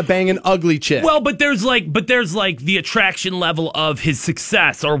not gonna bang an ugly chick. Well, but there's like the attraction level of his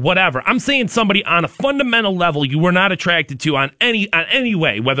success or whatever. I'm saying somebody on a fundamental level you were not attracted to on any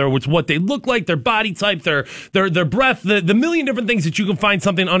way, whether it's what they look like, their body type, their breath, the million different things that you can find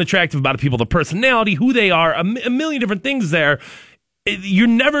something unattractive about people, the personality, who they are, a million different things there. You're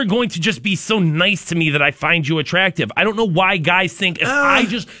never going to just be so nice to me that I find you attractive. I don't know why guys think if I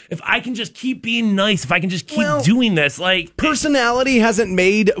can just keep being nice, if I can just keep doing this, like personality hasn't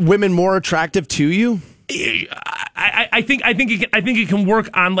made women more attractive to you. I think it can work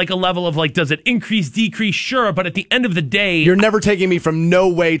on like a level of like, does it increase, decrease? Sure, but at the end of the day, you're never taking me from no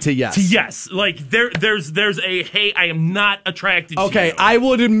way to yes. To yes, like there's a hey, I am not attracted to you. Okay, I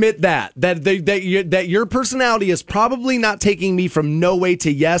would admit that your personality is probably not taking me from no way to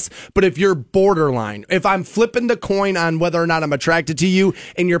yes. But if you're borderline, if I'm flipping the coin on whether or not I'm attracted to you,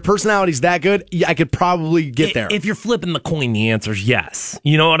 and your personality's that good, I could probably get there. If you're flipping the coin, the answer's yes.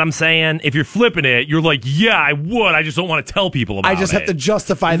 You know what I'm saying? If you're flipping it, you're like, yeah, I would. I just don't want to tell people about it. I just have to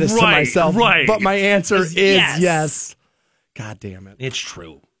justify this to myself. Right. But my answer is yes. God damn it. It's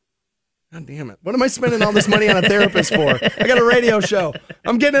true. God damn it. What am I spending all this money on a therapist for? I got a radio show.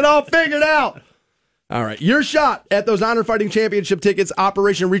 I'm getting it all figured out. All right. Your shot at those Honor Fighting Championship tickets,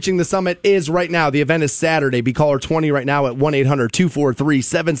 Operation Reaching the Summit, is right now. The event is Saturday. Be caller 20 right now at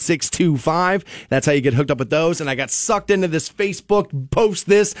 1-800-243-7625. That's how you get hooked up with those. And I got sucked into this Facebook, post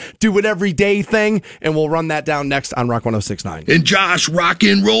this, do it every day thing, and we'll run that down next on Rock 106.9. And Josh, rock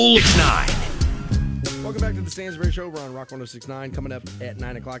and roll. 6-9. Welcome back to the Stansbury Show. We're on Rock 106.9. Coming up at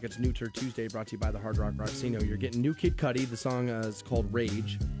 9 o'clock, it's New Turd Tuesday, brought to you by the Hard Rock Rocksino. You're getting new Kid Cudi. The song is called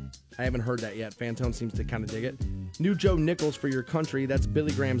Rage. I haven't heard that yet. Fantone seems to kind of dig it. New Joe Nichols for Your Country. That's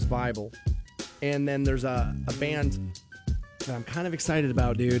Billy Graham's Bible. And then there's a band that I'm kind of excited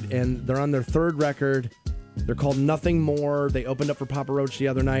about, dude. And they're on their third record. They're called Nothing More. They opened up for Papa Roach the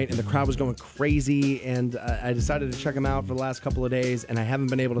other night, and the crowd was going crazy. And I decided to check them out for the last couple of days, and I haven't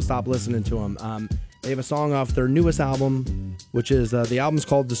been able to stop listening to them. They have a song off their newest album, which is the album's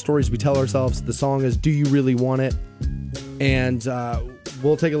called The Stories We Tell Ourselves. The song is Do You Really Want It? And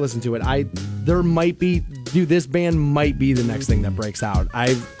we'll take a listen to it. This band might be the next thing that breaks out.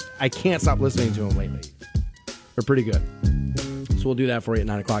 I can't stop listening to them lately. They're pretty good. So we'll do that for you at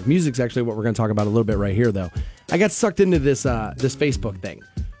 9 o'clock. Music's actually what we're going to talk about a little bit right here, though. I got sucked into this Facebook thing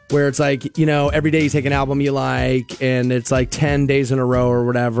where it's like, you know, every day you take an album you like, and it's like 10 days in a row or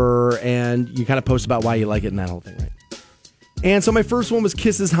whatever, and you kind of post about why you like it and that whole thing, right? And so my first one was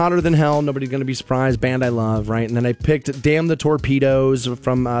Kisses Hotter Than Hell. Nobody's going to be surprised. Band I love, right? And then I picked Damn the Torpedoes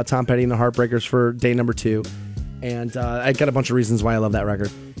from Tom Petty and the Heartbreakers for day number 2. And I got a bunch of reasons why I love that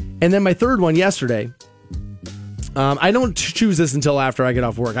record. And then my third one yesterday, I don't choose this until after I get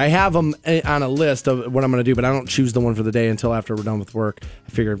off work. I have them on a list of what I'm going to do, but I don't choose the one for the day until after we're done with work.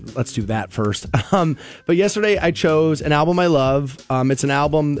 I figured let's do that first. But yesterday I chose an album I love. It's an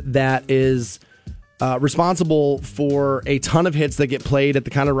album that is responsible for a ton of hits that get played at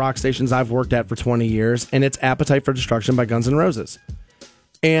the kind of rock stations I've worked at for 20 years, and it's Appetite for Destruction by Guns N' Roses.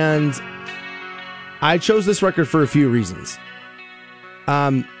 And I chose this record for a few reasons.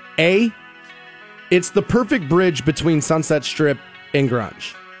 It's the perfect bridge between Sunset Strip and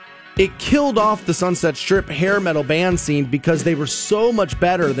grunge. It killed off the Sunset Strip hair metal band scene because they were so much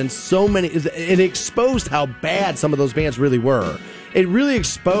better than so many. It exposed how bad some of those bands really were. It really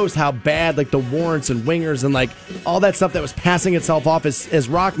exposed how bad, like, the Warrants and Wingers and, like, all that stuff that was passing itself off as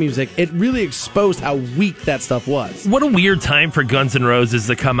rock music, it really exposed how weak that stuff was. What a weird time for Guns N' Roses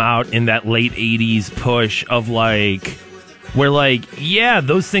to come out in that late 80s push of, like, where, like, yeah,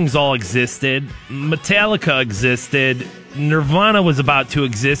 those things all existed. Metallica existed. Nirvana was about to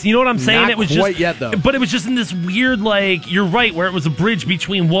exist. You know what I'm saying? Not it was quite just, yet, though. But it was just in this weird, like, you're right, where it was a bridge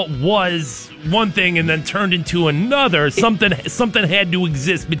between what was one thing and then turned into another. Something had to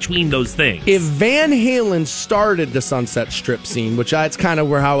exist between those things. If Van Halen started the Sunset Strip scene, which it's kind of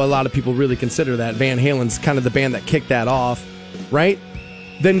how a lot of people really consider that, Van Halen's kind of the band that kicked that off, right?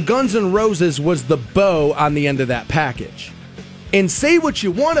 Then Guns N' Roses was the bow on the end of that package. And say what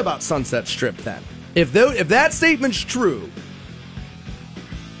you want about Sunset Strip then. If that statement's true,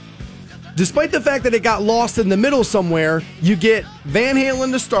 despite the fact that it got lost in the middle somewhere, you get Van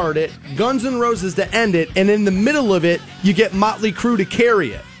Halen to start it, Guns N' Roses to end it, and in the middle of it, you get Motley Crue to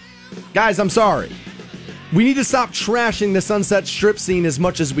carry it. Guys, I'm sorry. We need to stop trashing the Sunset Strip scene as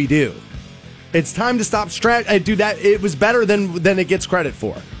much as we do. It's time to stop do that. It was better than it gets credit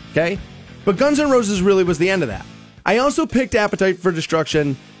for. Okay, but Guns N' Roses really was the end of that. I also picked Appetite for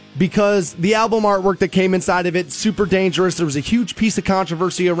Destruction because the album artwork that came inside of it, super dangerous. There was a huge piece of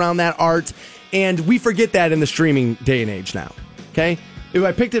controversy around that art, and we forget that in the streaming day and age now. Okay,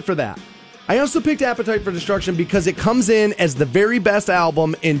 I picked it for that. I also picked Appetite for Destruction because it comes in as the very best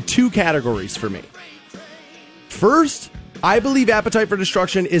album in two categories for me. First, I believe Appetite for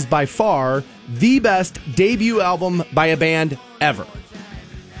Destruction is by far the best debut album by a band ever.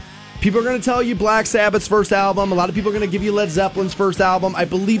 People are going to tell you Black Sabbath's first album. A lot of people are going to give you Led Zeppelin's first album. I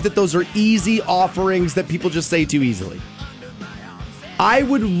believe that those are easy offerings that people just say too easily. I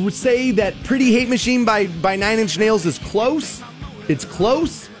would say that Pretty Hate Machine by Nine Inch Nails is close. It's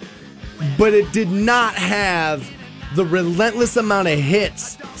close, but it did not have the relentless amount of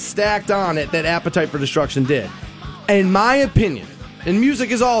hits stacked on it that Appetite for Destruction did. In my opinion, and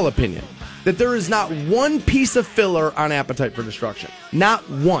music is all opinion, that there is not one piece of filler on Appetite for Destruction. Not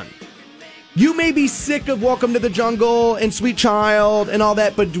one. You may be sick of Welcome to the Jungle and Sweet Child and all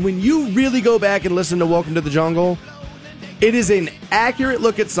that, but when you really go back and listen to Welcome to the Jungle, it is an accurate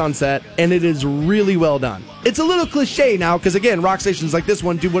look at Sunset, and it is really well done. It's a little cliche now, because again, rock stations like this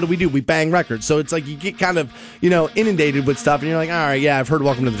one, what do? We bang records. So it's like you get kind of, inundated with stuff, and you're like, all right, yeah, I've heard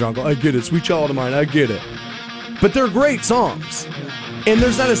Welcome to the Jungle. I get it. Sweet Child of Mine. I get it. But they're great songs. And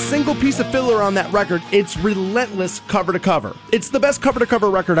there's not a single piece of filler on that record. It's relentless cover to cover. It's the best cover to cover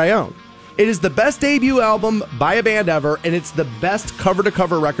record I own. It is the best debut album by a band ever, and it's the best cover to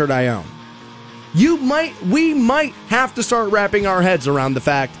cover record I own. We might have to start wrapping our heads around the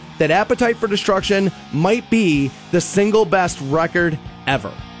fact that Appetite for Destruction might be the single best record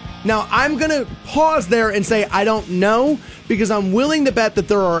ever. Now, I'm going to pause there and say I don't know, because I'm willing to bet that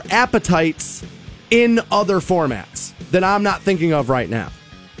there are appetites in other formats that I'm not thinking of right now.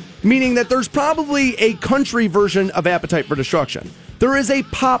 Meaning that there's probably a country version of Appetite for Destruction. There is a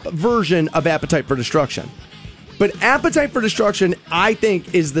pop version of Appetite for Destruction. But Appetite for Destruction, I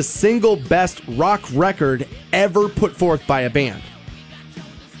think, is the single best rock record ever put forth by a band.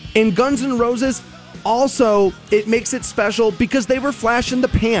 And Guns N' Roses, also, it makes it special because they were flash in the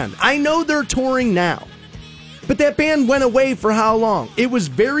pan. I know they're touring now. But that band went away for how long? It was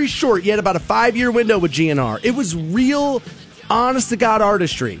very short. You had about a 5-year window with GNR. It was real, honest-to-God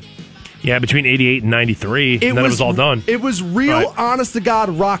artistry. Yeah, between 88 and 93, and then it was all done. It was real, honest-to-God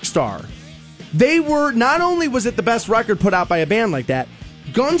rock star. They were, not only was it the best record put out by a band like that,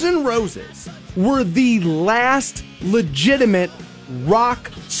 Guns N' Roses were the last legitimate rock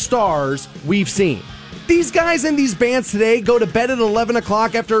stars we've seen. These guys in these bands today go to bed at 11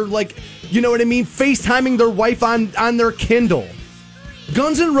 o'clock after, FaceTiming their wife on their Kindle.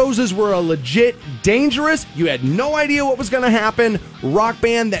 Guns N' Roses were a legit, dangerous, you had no idea what was going to happen, rock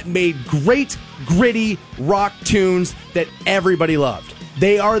band that made great, gritty rock tunes that everybody loved.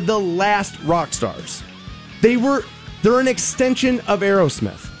 They are the last rock stars. They're an extension of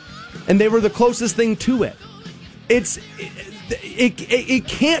Aerosmith, and they were the closest thing to it. It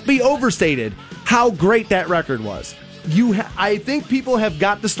can't be overstated how great that record was. I think people have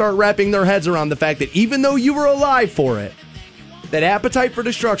got to start wrapping their heads around the fact that even though you were alive for it, that Appetite for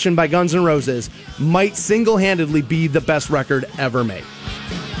Destruction by Guns N' Roses might single-handedly be the best record ever made.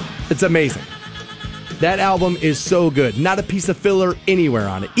 It's amazing. That album is so good. Not a piece of filler anywhere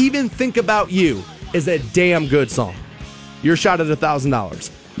on it. Even Think About You is a damn good song. Your shot at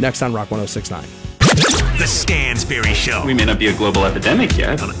 $1,000. Next on Rock 106.9. The Stansbury Show. We may not be a global epidemic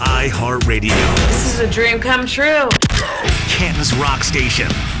yet. On iHeartRadio. This is a dream come true. Canton's Rock Station.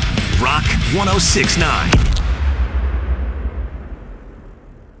 Rock 106.9.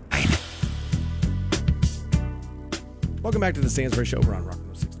 Welcome back to the Stansbury Show. We're on Rock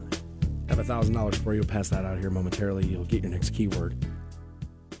 106.9. I have $1,000 for you. We'll pass that out here momentarily. You'll get your next keyword.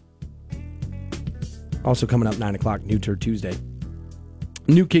 Also coming up 9 o'clock, new Turd Tuesday.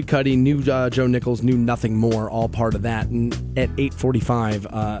 New Kid Cudi, new Joe Nichols, new Nothing More, all part of that. And at 8:45,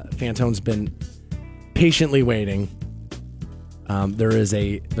 Fantone's been patiently waiting. There's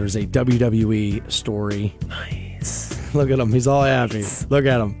a WWE story. Nice. Look at him. He's all happy. Look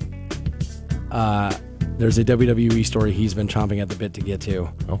at him. There's a WWE story he's been chomping at the bit to get to.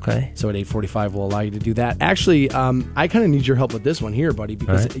 Okay. So at 8:45, we'll allow you to do that. Actually, I kind of need your help with this one here, buddy,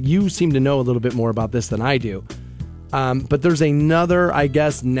 because you seem to know a little bit more about this than I do. But there's another, I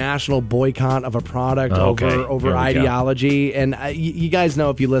guess, national boycott of a product over ideology. And you guys know,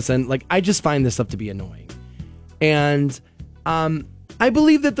 if you listen, I just find this stuff to be annoying. And I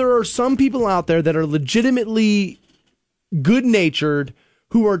believe that there are some people out there that are legitimately good-natured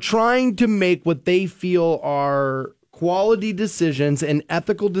who are trying to make what they feel are quality decisions and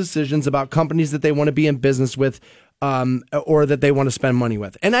ethical decisions about companies that they want to be in business with or that they want to spend money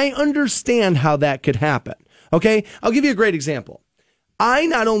with. And I understand how that could happen. Okay, I'll give you a great example. I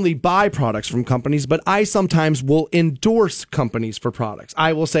not only buy products from companies, but I sometimes will endorse companies for products.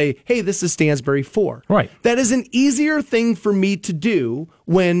 I will say, hey, this is Stansbury 4. Right. That is an easier thing for me to do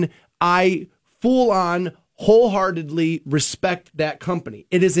when I full on wholeheartedly respect that company.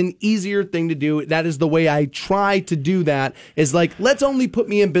 It is an easier thing to do. That is the way I try to do that, is like, let's only put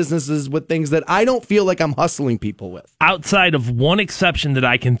me in businesses with things that I don't feel like I'm hustling people with. Outside of one exception that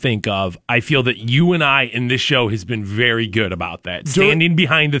I can think of, I feel that you and I in this show has been very good about that. Standing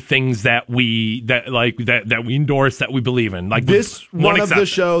behind the things that we endorse, that we believe in. Like this one of the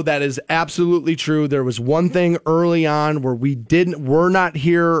show, that is absolutely true. There was one thing early on where we're not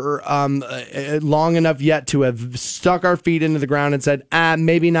here long enough yet to have stuck our feet into the ground and said,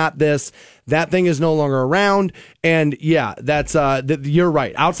 maybe not this. That thing is no longer around. And yeah, that's you're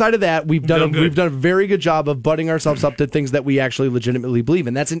right. Outside of that, we've done a very good job of butting ourselves up to things that we actually legitimately believe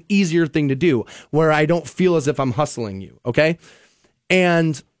in. That's an easier thing to do, where I don't feel as if I'm hustling you. Okay.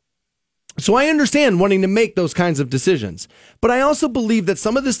 And so I understand wanting to make those kinds of decisions, but I also believe that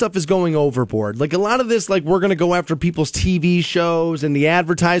some of this stuff is going overboard. Like a lot of this, like we're going to go after people's TV shows and the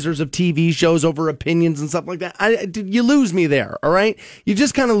advertisers of TV shows over opinions and stuff like that. You lose me there. All right. You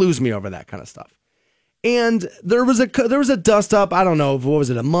just kind of lose me over that kind of stuff. And there was a dust up. I don't know. What was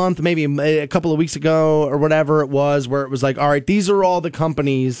it? A month, maybe a couple of weeks ago or whatever it was, where it was like, all right, these are all the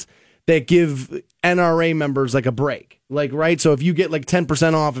companies that give NRA members like a break. Like, right? So if you get like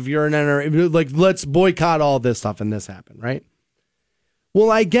 10% off if you're an NRA, like, let's boycott all this stuff, and this happened, right? Well,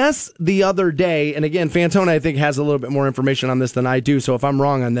 I guess the other day, and again, Fantone, I think, has a little bit more information on this than I do, so if I'm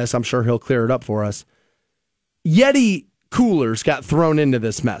wrong on this, I'm sure he'll clear it up for us. Yeti coolers got thrown into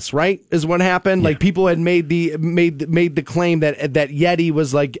this mess, right? Is what happened. Yeah. Like, people had made the claim that Yeti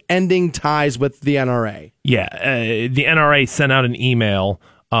was like ending ties with the NRA. Yeah, the NRA sent out an email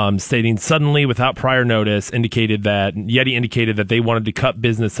stating suddenly, without prior notice, Yeti indicated that they wanted to cut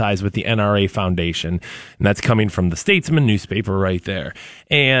business ties with the NRA Foundation. And that's coming from the Statesman newspaper right there.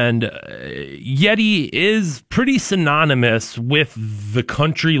 And Yeti is pretty synonymous with the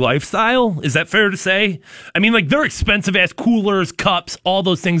country lifestyle. Is that fair to say? I mean, like, they're expensive-ass coolers, cups, all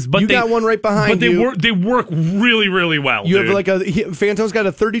those things. But you got one right behind you. But they work really, really well, You have like Fantone's got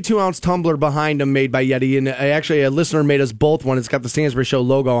a 32-ounce tumbler behind him made by Yeti. And actually, a listener made us both one. It's got the Stansbury Show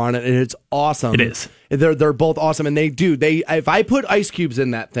logo on it, and it's awesome. It is. They're both awesome, and if I put ice cubes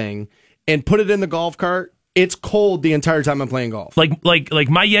in that thing and put it in the golf cart, it's cold the entire time I'm playing golf. Like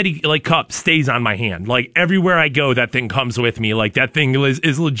my Yeti cup stays on my hand. Like, everywhere I go, that thing comes with me. Like, that thing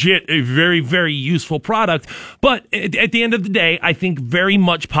is legit a very, very useful product. But at the end of the day, I think very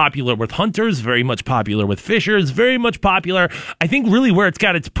much popular with hunters, very much popular with fishers, very much popular. I think really where it's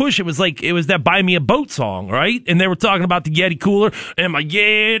got its push, it was that Buy Me a Boat song, right? And they were talking about the Yeti cooler and my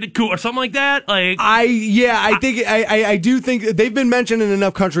Yeti cooler, or something like that. Like, I do think they've been mentioned in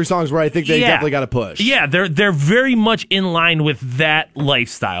enough country songs where I think they definitely got a push. Yeah, they're very much in line with that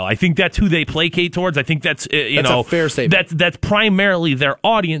lifestyle. I think that's who they placate towards. I think that's a fair statement. That's primarily their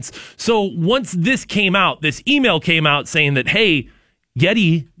audience. So once this email came out saying that, hey,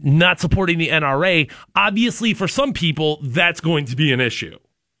 Yeti not supporting the NRA, obviously for some people that's going to be an issue.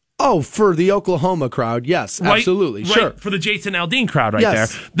 Oh, for the Oklahoma crowd, yes, right, absolutely, right, sure. For the Jason Aldean crowd there.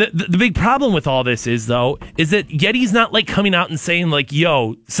 The big problem with all this is that Yeti's not like coming out and saying like,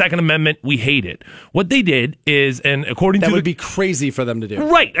 yo, Second Amendment, we hate it. What they did is, and according that would be crazy for them to do.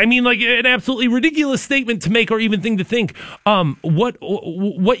 Right. I mean, like, an absolutely ridiculous statement to make, or even thing to think. What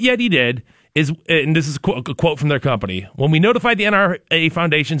Yeti did is, and this is a quote from their company, when we notified the NRA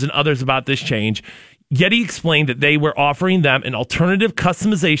foundations and others about this change, Yeti explained that they were offering them an alternative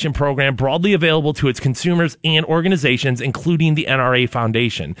customization program broadly available to its consumers and organizations, including the NRA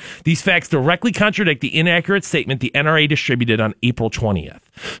Foundation. These facts directly contradict the inaccurate statement the NRA distributed on April 20th.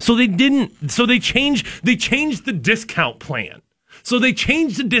 So they changed the discount plan. So they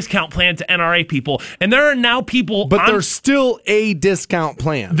changed the discount plan to NRA people, and there are now people... But there's still a discount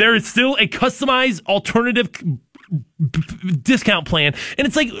plan. There is still a customized alternative discount plan, and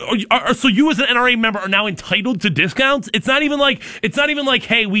it's like, so you as an NRA member are now entitled to discounts? It's not even like,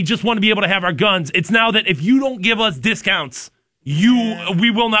 hey, we just want to be able to have our guns. It's now that if you don't give us discounts,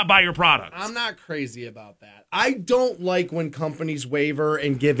 we will not buy your products. I'm not crazy about that. I don't like when companies waver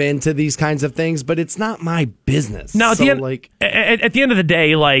and give in to these kinds of things, but it's not my business. Now, at so, the end of the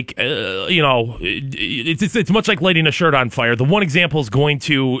day, like it's much like lighting a shirt on fire. The one example is going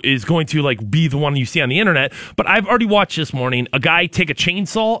to like be the one you see on the internet. But I've already watched this morning a guy take a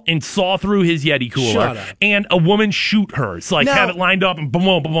chainsaw and saw through his Yeti cooler, and a woman shoot hers, like have it lined up and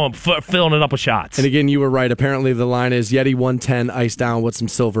boom, boom, boom, filling it up with shots. And again, you were right. Apparently, the line is Yeti 110 iced down with some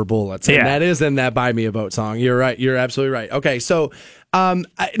silver bullets, and that is in that "Buy Me a Boat" song. You're right. You're absolutely right. Okay, so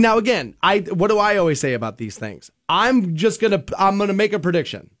now again, what do I always say about these things? I'm gonna make a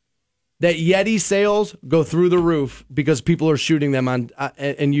prediction that Yeti sales go through the roof because people are shooting them on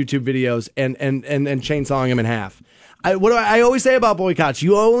in YouTube videos and chainsawing them in half. What do I always say about boycotts?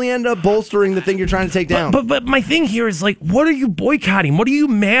 You only end up bolstering the thing you're trying to take down. But my thing here is, like, what are you boycotting? What are you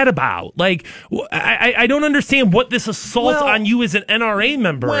mad about? Like, I don't understand what this assault on you as an NRA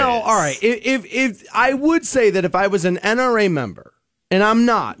member is. Well, all right. If I would say that if I was an NRA member, and I'm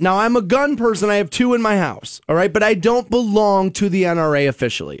not. Now, I'm a gun person. I have 2 in my house, all right? But I don't belong to the NRA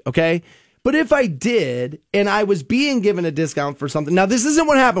officially, okay? But if I did, and I was being given a discount for something, now this isn't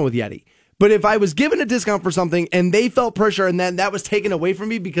what happened with Yeti. But if I was given a discount for something and they felt pressure and then that was taken away from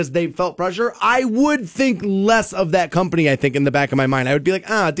me because they felt pressure, I would think less of that company, I think, in the back of my mind. I would be like,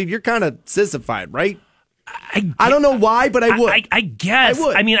 dude, you're kind of sissified, right? I don't know why, but I would. I guess. I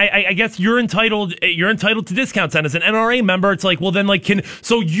would. I mean, I guess you're entitled to discounts. And as an NRA member, it's like, well, then, like, your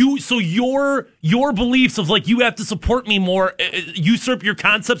beliefs of, like, you have to support me more usurp your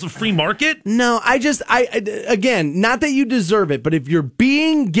concepts of free market? No, again, not that you deserve it, but if you're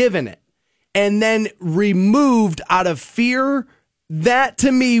being given it and then removed out of fear, that to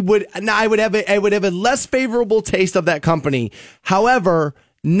me I would have a less favorable taste of that company. However,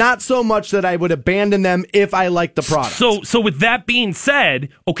 not so much that I would abandon them if I like the product. So with that being said,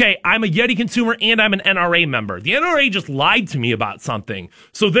 okay, I'm a Yeti consumer and I'm an NRA member. The NRA just lied to me about something.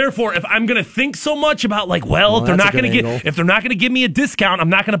 So therefore, if I'm going to think so much about, like, if they're not going to give me a discount, I'm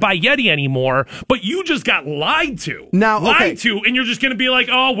not going to buy Yeti anymore. But you just got lied to. Lied to, and you're just going to be like,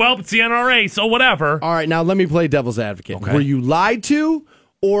 oh, well, it's the NRA, so whatever. All right, now let me play devil's advocate. Okay. Were you lied to?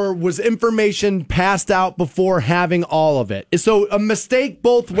 Or was information passed out before having all of it? So a mistake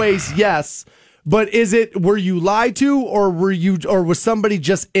both ways, yes. But were you lied to, or was somebody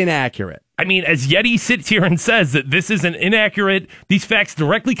just inaccurate? I mean, as Yeti sits here and says that this is an inaccurate, these facts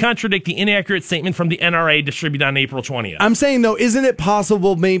directly contradict the inaccurate statement from the NRA distributed on April 20th. I'm saying, though, isn't it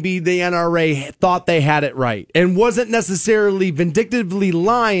possible maybe the NRA thought they had it right and wasn't necessarily vindictively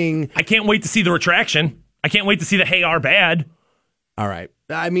lying? I can't wait to see the retraction. I can't wait to see the hey, are bad. All right.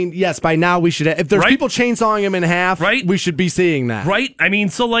 I mean, yes, by now we should, if there's people chainsawing him in half, we should be seeing that. Right? I mean,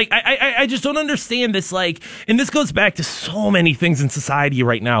 so, like, I just don't understand this, like, and this goes back to so many things in society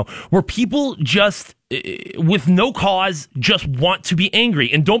right now where people just, with no cause, just want to be angry.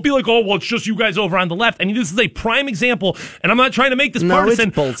 And don't be like, oh, well, it's just you guys over on the left. I mean, this is a prime example, and I'm not trying to make this partisan.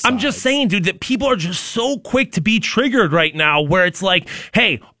 It's both sides. I'm just saying, dude, that people are just so quick to be triggered right now where it's like,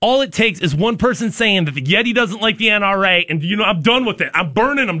 hey, all it takes is one person saying that the Yeti doesn't like the NRA, and, I'm done with it. I'm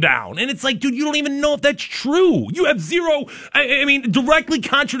burning them down. And it's like, dude, you don't even know if that's true. You have zero, directly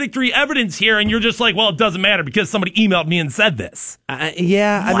contradictory evidence here, and you're just like, well, it doesn't matter because somebody emailed me and said this.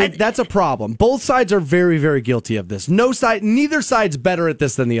 I mean, that's a problem. Both sides are very, very guilty of this. Neither side's better at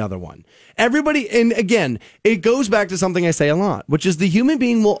this than the other one. Everybody, and again, it goes back to something I say a lot, which is the human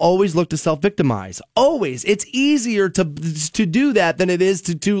being will always look to self-victimize. Always. It's easier to do that than it is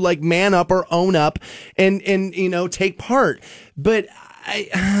to like man up or own up and take part. But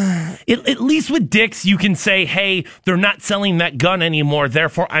at least with Dick's, you can say, hey, they're not selling that gun anymore,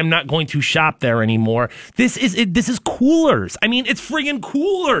 therefore I'm not going to shop there anymore. This is coolers. I mean, it's friggin'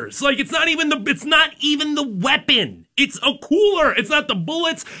 coolers. Like, it's not even the weapon. It's a cooler. It's not the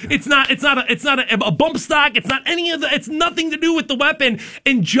bullets. It's not a bump stock. It's not any of the, it's nothing to do with the weapon.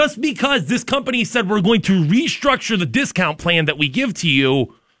 And just because this company said we're going to restructure the discount plan that we give to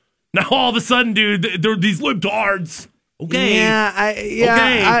you, now all of a sudden, dude, they're these libtards. Okay.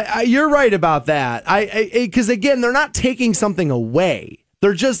 Yeah, you're right about that. Because again, they're not taking something away.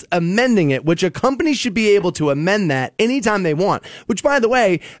 They're just amending it, which a company should be able to amend that anytime they want. Which, by the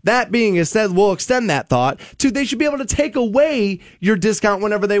way, that being said, we'll extend that thought to they should be able to take away your discount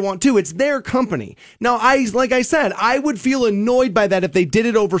whenever they want to. It's their company. Now, like I said, I would feel annoyed by that if they did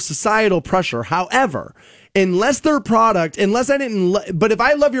it over societal pressure. However, unless their product, but if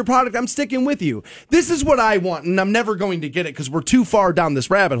I love your product, I'm sticking with you. This is what I want, and I'm never going to get it because we're too far down this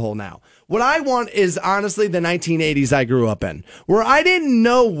rabbit hole now. What I want is honestly the 1980s I grew up in, where I didn't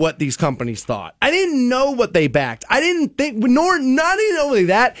know what these companies thought. I didn't know what they backed. I didn't think, not even only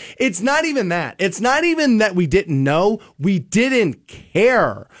that, it's not even that. It's not even that we didn't know. We didn't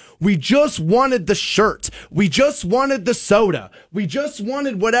care. We just wanted the shirt. We just wanted the soda. We just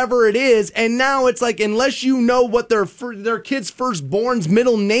wanted whatever it is. And now it's like, unless you know what their kid's firstborn's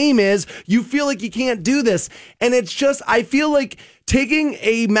middle name is, you feel like you can't do this. And it's just, I feel like taking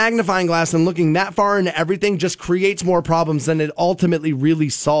a magnifying glass and looking that far into everything just creates more problems than it ultimately really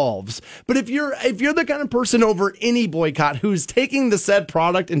solves. But if you're the kind of person over any boycott who's taking the said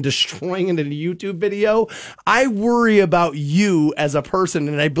product and destroying it in a YouTube video, I worry about you as a person,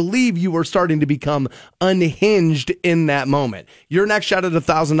 and I believe you are starting to become unhinged in that moment. Your next shot at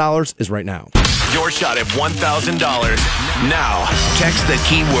 $1,000 is right now. Your shot at $1,000. Now, text the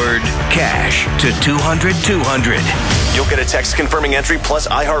keyword cash to 200-200. You'll get a text confirming entry plus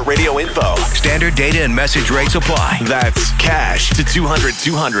iHeartRadio info. Standard data and message rates apply. That's cash to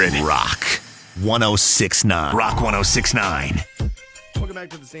 200-200. Rock 106.9. Rock 106.9. Welcome back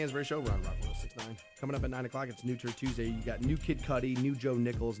to the Stansbury Show. We're on Rock 106.9. Coming up at 9 o'clock, it's New Turd Tuesday. You got new Kid Cudi, new Joe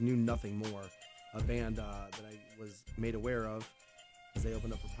Nichols, new Nothing More, a band that I was made aware of as they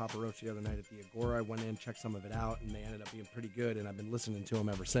opened up for Papa Roach the other night at the Agora. I went in, checked some of it out, and they ended up being pretty good, and I've been listening to them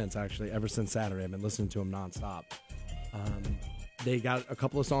ever since, actually. Ever since Saturday, I've been listening to them nonstop. They got a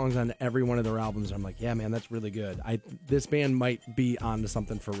couple of songs on every one of their albums. I'm like, yeah, man, that's really good. This band might be on to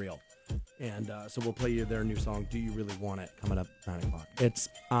something for real. And so we'll play you their new song, Do You Really Want It, coming up 9 o'clock. It's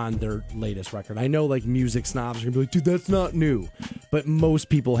on their latest record. I know, like, music snobs are going to be like, dude, that's not new. But most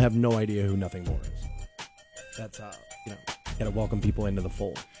people have no idea who Nothing More is. That's, got to welcome people into the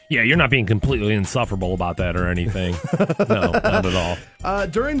fold. Yeah, you're not being completely insufferable about that or anything. No, not at all.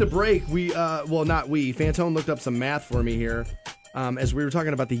 During the break, Fantone looked up some math for me here as we were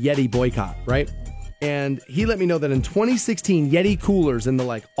talking about the Yeti boycott, right? And he let me know that in 2016, Yeti coolers in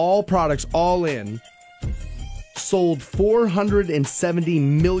the all products all in sold $470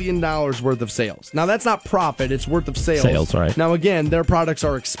 million worth of sales. Now, that's not profit. It's worth of sales. Sales, right. Now, again, their products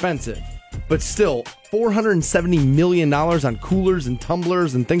are expensive. But still, $470 million on coolers and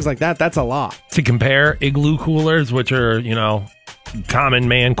tumblers and things like that, that's a lot. To compare, Igloo coolers, which are, common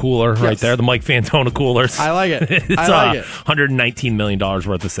man cooler right there, the Mike Fantona coolers. I like it. It's $119 million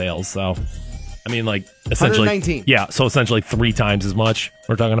worth of sales. So, I mean, essentially. 119. Yeah, so essentially 3 times as much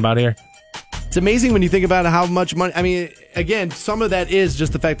we're talking about here. It's amazing when you think about how much money. I mean, again, some of that is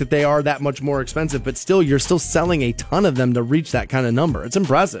just the fact that they are that much more expensive, but still, you're still selling a ton of them to reach that kind of number. It's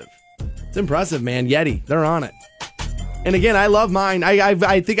impressive. It's impressive, man. Yeti, they're on it. And again, I love mine. I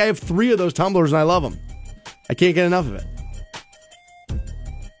think I have 3 of those tumblers, and I love them. I can't get enough of it.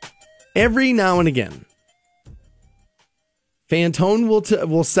 Every now and again, Fantone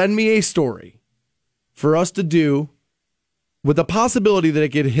will send me a story for us to do with the possibility that it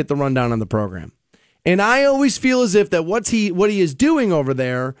could hit the rundown on the program. And I always feel as if that what he is doing over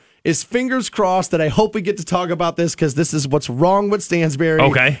there is, fingers crossed, that I hope we get to talk about this, because this is what's wrong with Stansbury.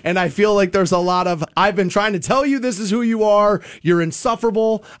 Okay. And I feel like there's a lot of, I've been trying to tell you this is who you are. You're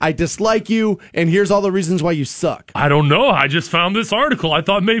insufferable. I dislike you. And here's all the reasons why you suck. I don't know. I just found this article. I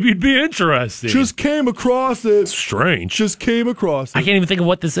thought maybe it'd be interesting. Just came across it. Strange. Just came across it. I can't even think of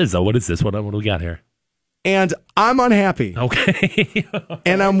what this is, though. What is this? What do we got here? And I'm unhappy. Okay.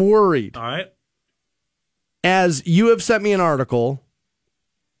 And I'm worried. All right. As you have sent me an article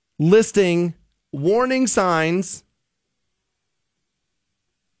listing warning signs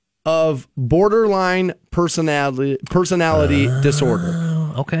of borderline personality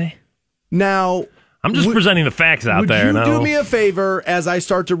disorder. Okay. Now, I'm just presenting the facts out there. Would you do me a favor as I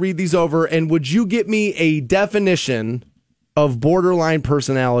start to read these over, and would you get me a definition of borderline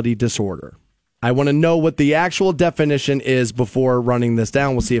personality disorder? I want to know what the actual definition is before running this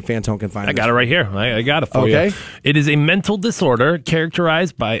down. We'll see if Fantone can find it. I got it right here. I got it for you. It is a mental disorder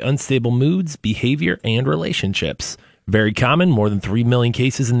characterized by unstable moods, behavior, and relationships. Very common, more than 3 million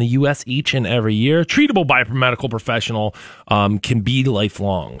cases in the U.S. each and every year. Treatable by a medical professional, can be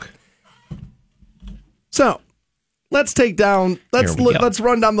lifelong. So, let's run down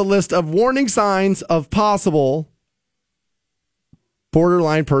the list of warning signs of possible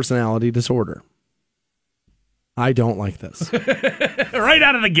borderline personality disorder. I don't like this. Right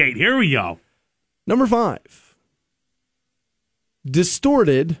out of the gate. Here we go. Number 5.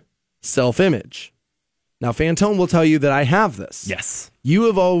 Distorted self-image. Now, Fantone will tell you that I have this. Yes. You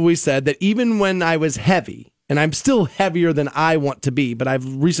have always said that even when I was heavy and I'm still heavier than I want to be, but I've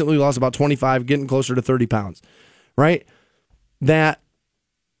recently lost about 25, getting closer to 30 pounds, right? That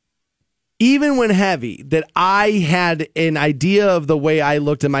even when heavy, that I had an idea of the way I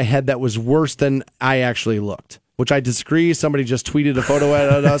looked in my head that was worse than I actually looked, which I disagree. Somebody just tweeted a photo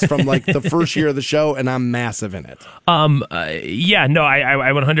at us from like the first year of the show, and I'm massive in it. Yeah, no,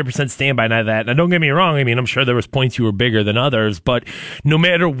 I 100% stand by that. Now, don't get me wrong. I mean, I'm sure there was points you were bigger than others, but no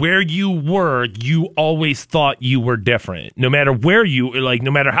matter where you were, you always thought you were different. No matter where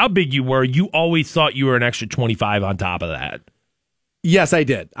no matter how big you were, you always thought you were an extra 25 on top of that. Yes, I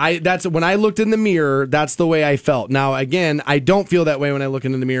did. That's when I looked in the mirror, that's the way I felt. Now, again, I don't feel that way when I look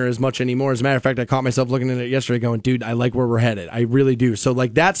into the mirror as much anymore. As a matter of fact, I caught myself looking at it yesterday going, dude, I like where we're headed. I really do. So,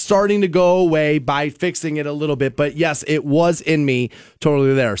 like, that's starting to go away by fixing it a little bit. But, yes, it was in me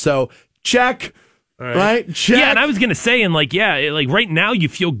totally there. So, check. Right? Check. Yeah, and I was going to say, and right now you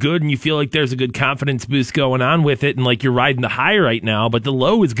feel good and you feel like there's a good confidence boost going on with it, and like you're riding the high right now, but the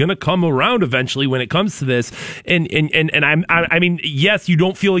low is going to come around eventually when it comes to this. And I mean, yes, you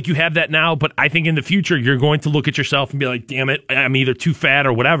don't feel like you have that now, but I think in the future you're going to look at yourself and be like, damn it, I'm either too fat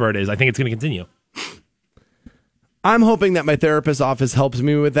or whatever it is. I think it's going to continue. I'm hoping that my therapist's office helps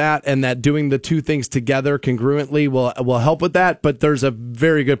me with that, and that doing the two things together congruently will help with that, but there's a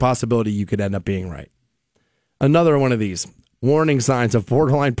very good possibility you could end up being right. Another one of these, warning signs of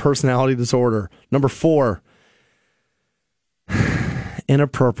borderline personality disorder. Number 4,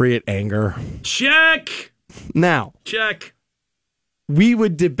 inappropriate anger. Check! Now, check. We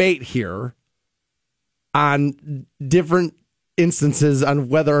would debate here on different instances on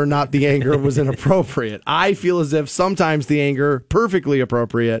whether or not the anger was inappropriate. I feel as if sometimes the anger perfectly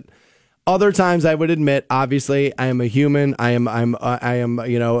appropriate. Other times I would admit, obviously, I am a human. I'm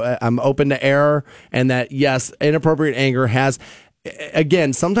open to error, and that yes, inappropriate anger has.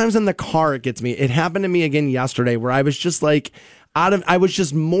 Again, sometimes in the car it gets me. It happened to me again yesterday where I was just like. I was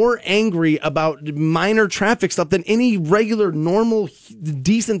just more angry about minor traffic stuff than any regular, normal,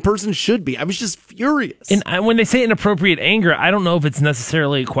 decent person should be. I was just furious. And when they say inappropriate anger, I don't know if it's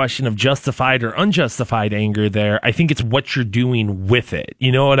necessarily a question of justified or unjustified anger there. I think it's what you're doing with it.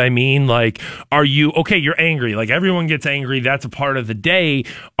 You know what I mean? Like, you're angry. Like, everyone gets angry. That's a part of the day.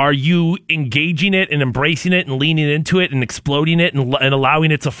 Are you engaging it and embracing it and leaning into it and exploding it and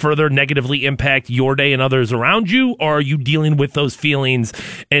allowing it to further negatively impact your day and others around you? Or are you dealing with those feelings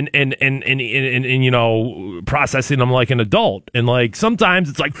and processing them like an adult? And like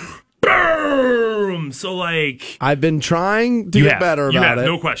sometimes it's like boom. So like I've been trying to get better about it.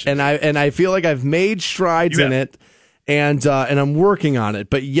 No question. And I feel like I've made strides in it, and I'm working on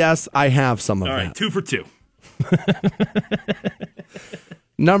it. But yes, I have some of that. All right, 2 for 2.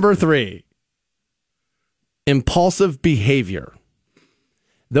 Number 3, impulsive behavior.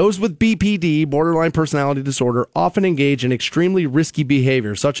 Those with BPD, borderline personality disorder, often engage in extremely risky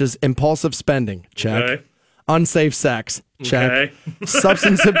behavior, such as impulsive spending, check. Okay. Unsafe sex, check. Okay.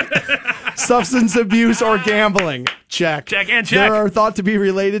 Substance abuse or gambling, check. Check and check. They are thought to be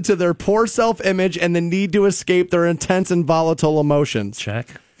related to their poor self-image and the need to escape their intense and volatile emotions. Check.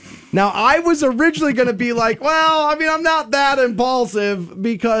 Now, I was originally going to be like, well, I mean, I'm not that impulsive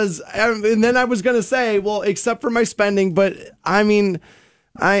because, and then I was going to say, well, except for my spending, but I mean...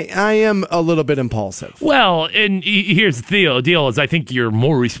 I am a little bit impulsive. Well, and here's the deal is I think you're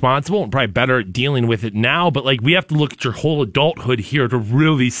more responsible and probably better at dealing with it now, but like we have to look at your whole adulthood here to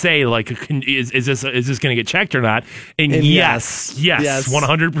really say like is this going to get checked or not? And yes,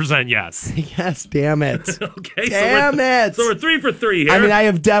 100% yes. Yes, damn it. Okay, damn it. So we're 3 for 3 here. I mean,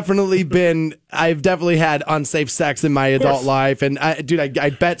 I've definitely had unsafe sex in my adult life, and I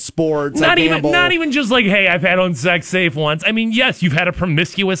bet sports. Not even just like, hey, I've had unsafe once. I mean, yes, you've had a promiscuous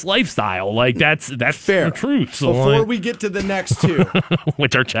lifestyle. Like that's fair. The truth. So before we get to the next 2,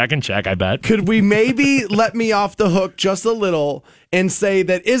 which are check and check, I bet. Could we maybe let me off the hook just a little and say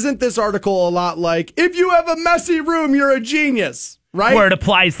that isn't this article a lot like if you have a messy room, you're a genius? Right? Where it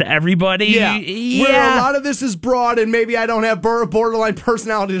applies to everybody. Yeah. Where a lot of this is broad, and maybe I don't have borderline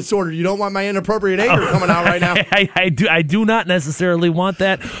personality disorder. You don't want my inappropriate anger coming out right now. I do not necessarily want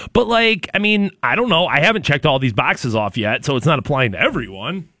that. But, like, I mean, I don't know. I haven't checked all these boxes off yet, so it's not applying to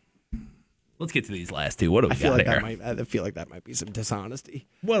everyone. Let's get to these last 2. What do we got here? I feel like that might be some dishonesty.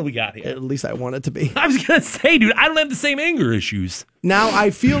 What do we got here? At least I want it to be. I was going to say, dude, I don't have the same anger issues. Now, I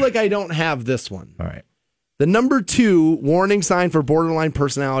feel like I don't have this one. All right. The number 2 warning sign for borderline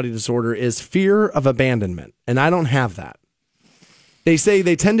personality disorder is fear of abandonment, and I don't have that. They say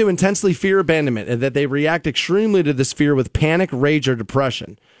they tend to intensely fear abandonment and that they react extremely to this fear with panic, rage, or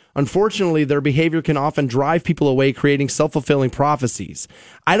depression. Unfortunately, their behavior can often drive people away, creating self-fulfilling prophecies.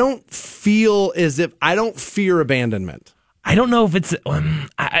 I don't fear abandonment. I don't know if it's.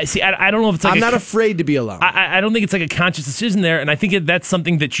 I don't know if it's like. I'm not afraid to be alone. I don't think it's like a conscious decision there, and I think that's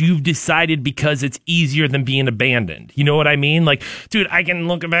something that you've decided because it's easier than being abandoned. You know what I mean? Like, dude, I can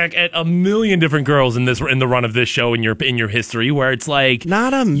look back at a million different girls in the run of this show in your history where it's like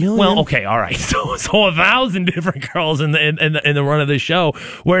not a million. Well, okay, all right, so 1,000 different girls in the run of this show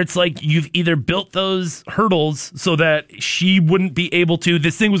where it's like you've either built those hurdles so that she wouldn't be able to.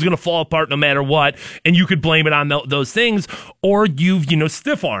 This thing was going to fall apart no matter what, and you could blame it on those things. Or you've,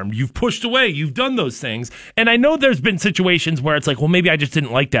 stiff-armed, you've pushed away, you've done those things. And I know there's been situations where it's like, well, maybe I just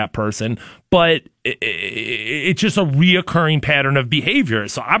didn't like that person, but it's just a reoccurring pattern of behavior.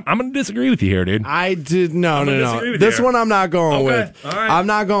 So I'm going to disagree with you here, dude. No. This one I'm not going with. All right. I'm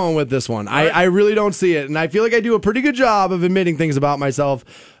not going with this one. I really don't see it. And I feel like I do a pretty good job of admitting things about myself,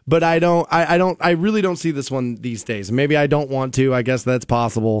 but I really don't see this one these days. Maybe I don't want to. I guess that's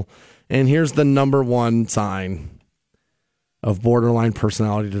possible. And here's the number one sign of borderline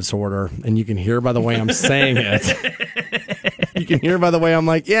personality disorder, and you can hear by the way I'm saying it. You can hear by the way I'm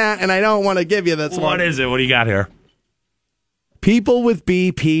like, yeah, and I don't want to give you this one. What is it? What do you got here? People with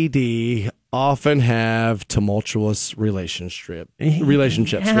BPD often have tumultuous relationships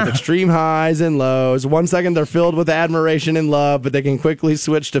with extreme highs and lows. 1 second they're filled with admiration and love, but they can quickly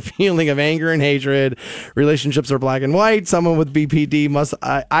switch to feeling of anger and hatred. Relationships are black and white. Someone with BPD must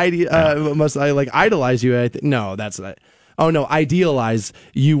idolize you. No, that's not. Oh no, idealize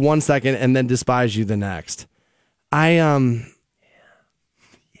you 1 second and then despise you the next. I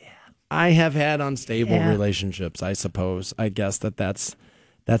have had unstable relationships, I suppose. I guess that's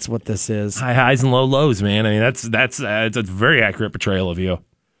what this is. High highs and low lows, man. I mean, that's a very accurate portrayal of you.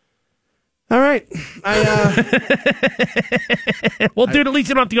 All right. Well, dude, at least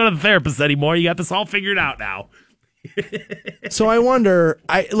you don't have to go to the therapist anymore. You got this all figured out now. So I wonder,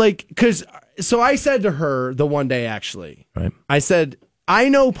 So I said to her the one day, actually, right. I said, I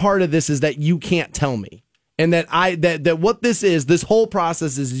know part of this is that you can't tell me. And that what this is, this whole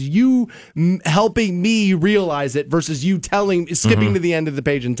process is you helping me realize it versus you skipping to the end of the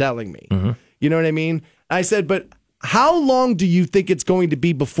page and telling me. Mm-hmm. You know what I mean? I said, but how long do you think it's going to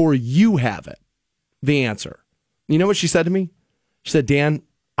be before you have it? The answer. You know what she said to me? She said, Dan,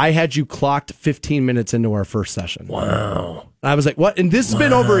 I had you clocked 15 minutes into our first session. Wow. And I was like, what? And this has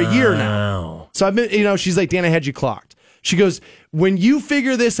been over a year now. So I've been, she's like, Dan, I had you clocked. She goes, when you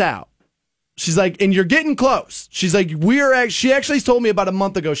figure this out, she's like, and you're getting close. She's like, she actually told me about a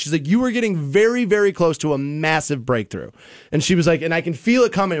month ago, she's like, you were getting very, very close to a massive breakthrough. And she was like, and I can feel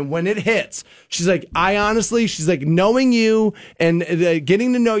it coming. And when it hits, she's like, she's like, knowing you and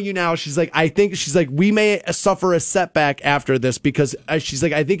getting to know you now, she's like, we may suffer a setback after this because she's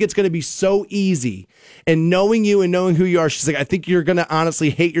like, I think it's going to be so easy. And knowing you and knowing who you are, she's like, I think you're going to honestly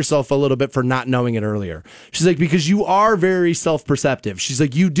hate yourself a little bit for not knowing it earlier. She's like, because you are very self-perceptive. She's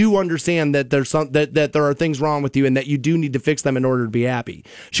like, you do understand that there's that there are things wrong with you and that you do need to fix them in order to be happy.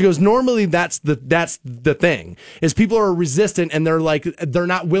 She goes, normally that's the thing is people are resistant and they're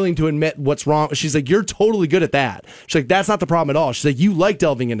not willing to admit what's wrong. She's like, you're totally good at that. She's like, that's not the problem at all. She's like, you like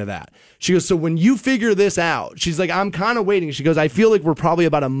delving into that. She goes, so when you figure this out, she's like, I'm kind of waiting. She goes, I feel like we're probably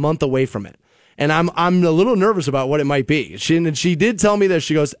about a month away from it. And I'm a little nervous about what it might be. She did tell me that.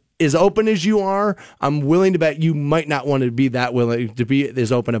 She goes, as open as you are, I'm willing to bet you might not want to be that willing to be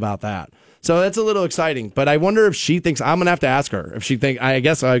as open about that. So that's a little exciting. But I wonder if she thinks, I'm going to have to ask her if she thinks, I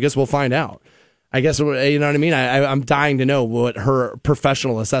guess we'll find out. I guess, you know what I mean? I'm dying to know what her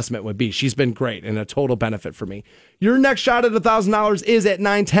professional assessment would be. She's been great and a total benefit for me. Your next shot at $1,000 is at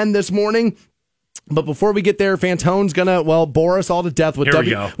 9:10 this morning. But before we get there, Fantone's going to, bore us all to death with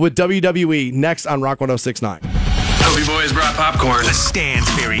WWE next on Rock 106.9. Hope you boys brought popcorn. The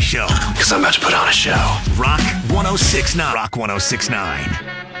Stansbury Show. Because I'm about to put on a show. Rock 106.9. Rock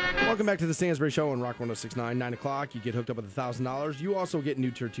 106.9. Welcome back to the Stansbury Show on Rock 106.9, 9 o'clock. You get hooked up with $1,000. You also get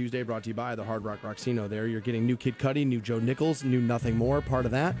new Turd Tuesday brought to you by the Hard Rock Rocksino there. You're getting new Kid Cudi, new Joe Nichols, new Nothing More, part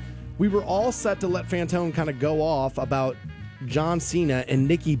of that. We were all set to let Fantone kind of go off about John Cena and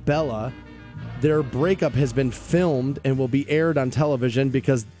Nikki Bella. Their breakup has been filmed and will be aired on television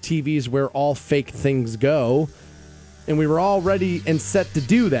because TV is where all fake things go. And we were all ready and set to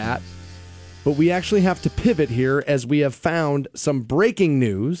do that. But we actually have to pivot here as we have found some breaking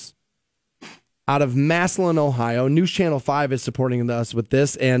news out of Massillon, Ohio. News Channel 5 is supporting us with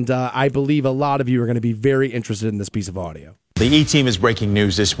this, and I believe a lot of you are going to be very interested in this piece of audio. The E-Team is breaking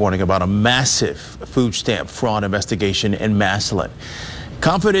news this morning about a massive food stamp fraud investigation in Massillon.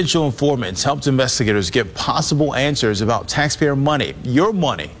 Confidential informants helped investigators get possible answers about taxpayer money, your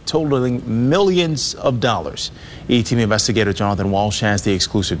money, totaling millions of dollars. E-team investigator Jonathan Walsh has the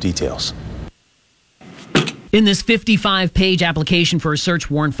exclusive details. In this 55-page application for a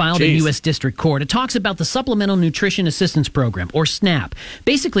search warrant filed in U.S. District Court, it talks about the Supplemental Nutrition Assistance Program, or SNAP,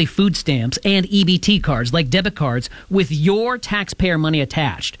 basically food stamps and EBT cards, like debit cards, with your taxpayer money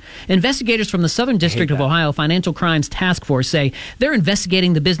attached. Investigators from the Southern District of Ohio Financial Crimes Task Force say they're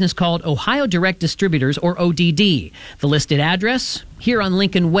investigating the business called Ohio Direct Distributors, or ODD. The listed address? Here on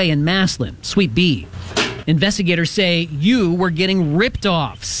Lincoln Way in Massillon, Suite B. Investigators say you were getting ripped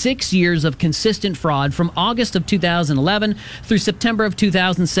off. 6 years of consistent fraud from August of 2011 through September of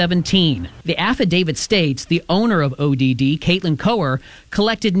 2017. The affidavit states the owner of ODD, Caitlin Coher,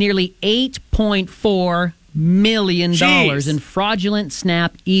 collected nearly $8.4 million in fraudulent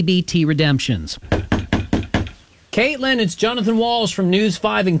SNAP EBT redemptions. Caitlin, it's Jonathan Walsh from News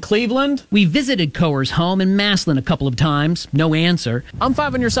 5 in Cleveland. We visited Coher's home in Massillon a couple of times. No answer. I'm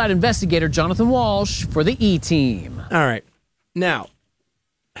 5 on your side investigator Jonathan Walsh for the E-Team. All right. Now,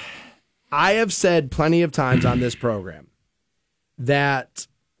 I have said plenty of times on this program that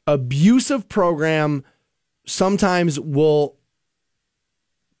abusive program sometimes will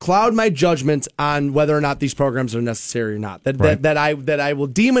cloud my judgments on whether or not these programs are necessary or not. That I will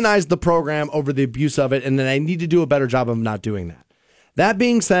demonize the program over the abuse of it, and then I need to do a better job of not doing that. That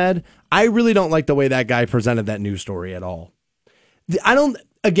being said, I really don't like the way that guy presented that news story at all.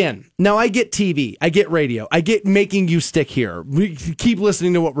 Now I get TV, I get radio, I get making you stick here. We keep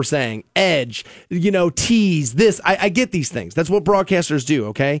listening to what we're saying. Edge, tease, this. I get these things. That's what broadcasters do,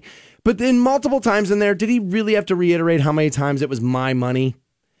 okay? But then multiple times in there, did he really have to reiterate how many times it was my money?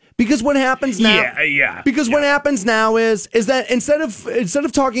 Because what happens now? What happens now is that instead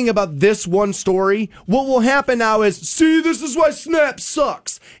of talking about this one story, what will happen now is, see, this is why Snap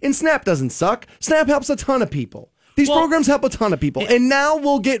sucks. And Snap doesn't suck. Snap helps a ton of people. These programs help a ton of people, and now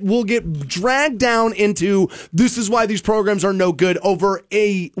we'll get dragged down into this is why these programs are no good over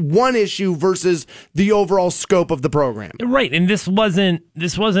one issue versus the overall scope of the program. Right, and this wasn't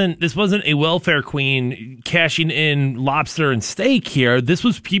a welfare queen cashing in lobster and steak here. This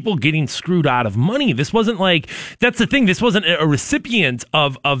was people getting screwed out of money. This wasn't that's the thing. This wasn't a recipient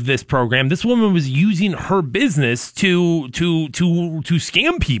of this program. This woman was using her business to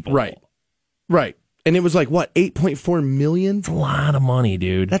scam people. Right. And it was what, 8.4 million? It's a lot of money,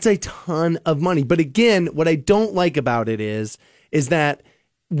 dude. That's a ton of money. But again, what I don't like about it is that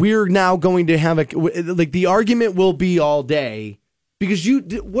we're now going to have the argument will be all day because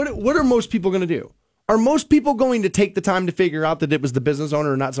what are most people going to do? Are most people going to take the time to figure out that it was the business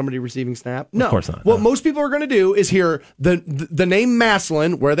owner and not somebody receiving SNAP? No. Of course not. What most people are going to do is hear the name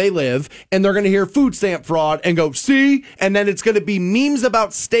Massillon, where they live, and they're going to hear food stamp fraud and go, see? And then it's going to be memes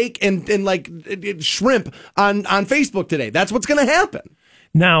about steak and shrimp on Facebook today. That's what's going to happen.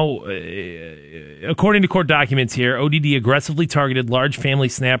 Now, according to court documents here, ODD aggressively targeted large family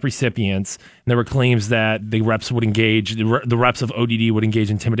SNAP recipients. And there were claims that the reps of ODD would engage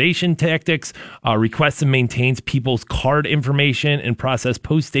in intimidation tactics, requests and maintains people's card information, and process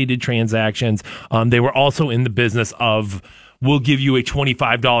post-dated transactions. They were also in the business of, we'll give you a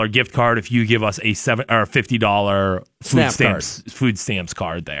 $25 gift card if you give us a $50 food stamps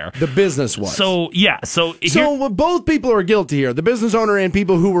card there. The business was. So both people are guilty here. The business owner and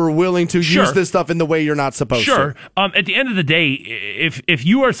people who were willing to use this stuff in the way you're not supposed to. At the end of the day, if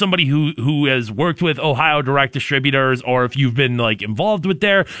you are somebody who has worked with Ohio Direct Distributors, or if you've been involved with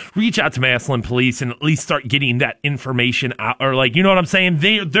there, reach out to Massillon Police and at least start getting that information out. Or you know what I'm saying?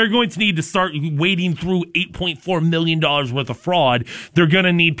 They're going to need to start wading through $8.4 million worth of fraud. They're going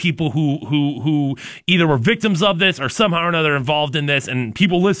to need people who either were victims of this or somehow or another involved in this, and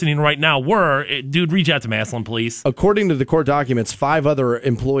people listening right now reach out to Massillon Police. According to the court documents, 5 other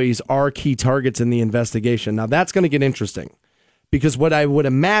employees are key targets in the investigation. Now, that's going to get interesting, because what I would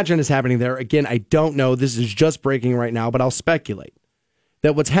imagine is happening there, again, I don't know, this is just breaking right now, but I'll speculate,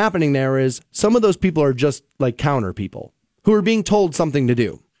 that what's happening there is some of those people are just counter people who are being told something to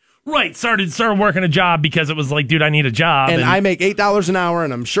do. Right, started working a job because it was dude, I need a job. And I make $8 an hour,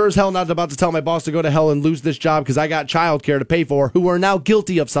 and I'm sure as hell not about to tell my boss to go to hell and lose this job because I got childcare to pay for, who are now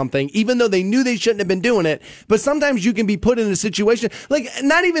guilty of something, even though they knew they shouldn't have been doing it. But sometimes you can be put in a situation,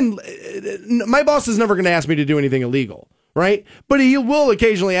 my boss is never going to ask me to do anything illegal, right? But he will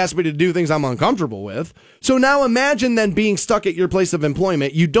occasionally ask me to do things I'm uncomfortable with. So now imagine then being stuck at your place of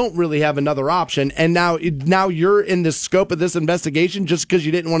employment. You don't really have another option. And now you're in the scope of this investigation just because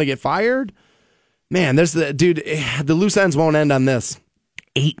you didn't want to get fired. Man, the loose ends won't end on this.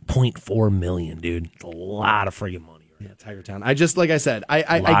 8.4 million, dude. It's a lot of friggin' money. Yeah, Tiger Town. I just, like I said,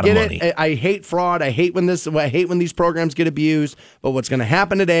 I Lot get of money. it. I hate fraud. I hate when these programs get abused. But what's going to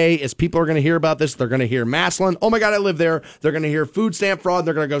happen today is people are going to hear about this. They're going to hear Massillon. Oh my God, I live there. They're going to hear food stamp fraud.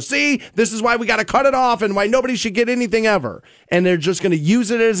 They're going to go, see, this is why we got to cut it off and why nobody should get anything ever. And they're just going to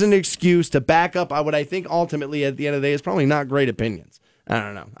use it as an excuse to back up what I think ultimately at the end of the day is probably not great opinions. I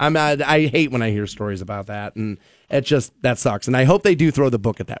don't know. I hate when I hear stories about that, and that sucks. And I hope they do throw the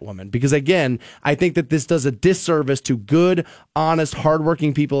book at that woman because, again, I think that this does a disservice to good, honest,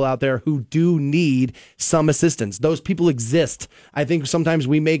 hardworking people out there who do need some assistance. Those people exist. I think sometimes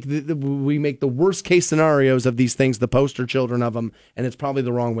we make the worst case scenarios of these things the poster children of them, and it's probably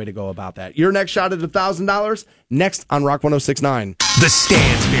the wrong way to go about that. Your next shot at $1,000 next on Rock 106.9. The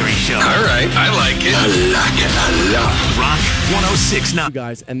Stansbury Show. All right, I like it. I like it a lot. Rock 106.9. You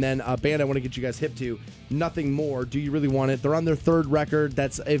guys, and then a band I want to get you guys hip to, Nothing More. Do You Really Want It? They're on their third record.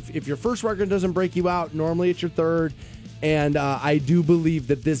 That's if your first record doesn't break you out, normally it's your third. And I do believe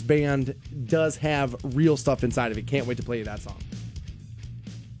that this band does have real stuff inside of it. Can't wait to play you that song.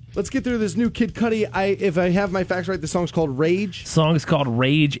 Let's get through this new Kid Cudi. If I have my facts right, the song's called Rage. Song is called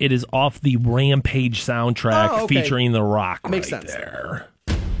Rage. It is off the Rampage soundtrack featuring The Rock. Makes right sense there.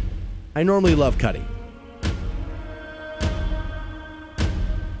 I normally love Cudi.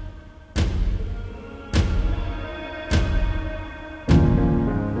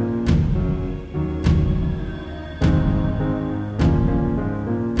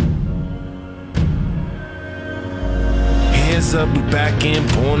 Up and back in,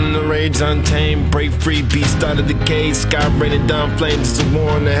 born in the rage, untamed, break free, beast out of the cage, sky raining down flames, it's a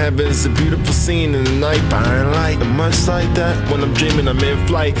war in the heavens, a beautiful scene in the night, behind light, and much like that, when I'm dreaming, I'm in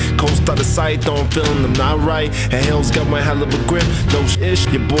flight, coast out of sight, though I'm feeling I'm not right, and hell's got one hell of a grip, no ish,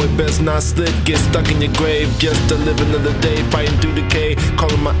 your boy best not slip, get stuck in your grave, just to live another day, fighting through decay,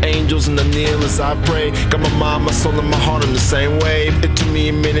 calling my angels and I kneel as I pray, got my mind, my soul, and my heart on the same wave, it took me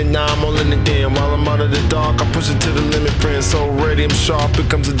a minute, now I'm all in the damn, while I'm out of the dark, I push it to the limit, friends, so ready, I'm sharp, here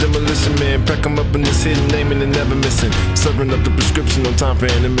comes a demolition man. Pack him up in this hidden name and never missing. Serving up the prescription on time for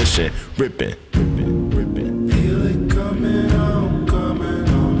intermission. Ripping, ripping, ripping. Feel it coming on,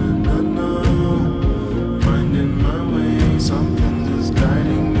 and I know. Finding my way, something is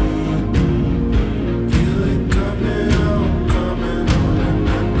guiding me. Feel it coming on, and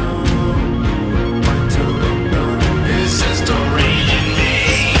I know. Fight till I'm done. It's just a raging me.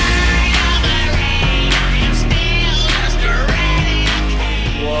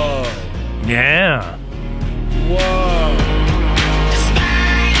 Yeah. Whoa.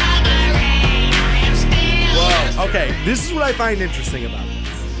 Okay, this is what I find interesting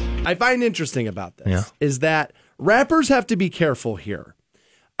about this. Is that rappers have to be careful here.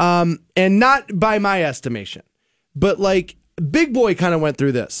 And not by my estimation, but like Big Boy kind of went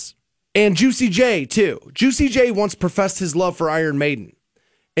through this. And Juicy J too. Juicy J once professed his love for Iron Maiden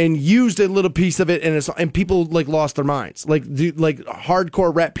and used a little piece of it, and people like lost their minds, like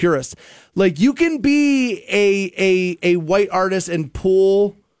hardcore rap purists. Like you can be a white artist and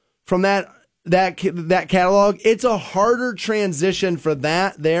pull from that catalog. It's a harder transition for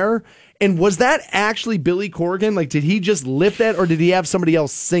that there. And was that actually Billy Corgan? Like, did he just lift that, or did he have somebody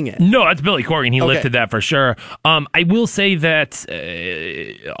else sing it? No, that's Billy Corgan. He lifted that for sure. I will say that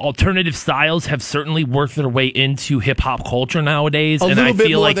alternative styles have certainly worked their way into hip hop culture nowadays. And I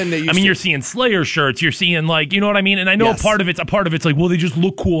feel like, you're seeing Slayer shirts. You're seeing like, you know what I mean? And I know a part of it's like, well, they just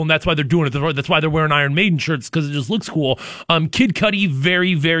look cool, and that's why they're doing it. That's why they're wearing Iron Maiden shirts, because it just looks cool. Kid Cudi,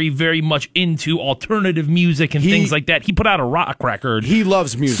 very, very, very much into alternative music and things like that. He put out a rock record. He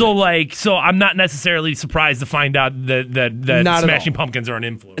loves music. So I'm not necessarily surprised to find out that Smashing Pumpkins are an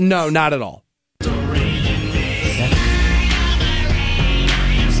influence. No, not at all.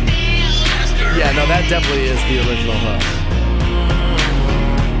 Yeah, no, that definitely is the original hook.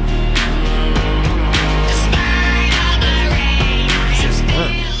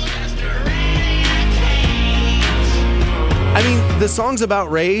 I mean, the song's about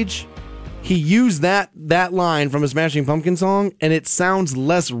rage. He used that line from a Smashing Pumpkins song, and it sounds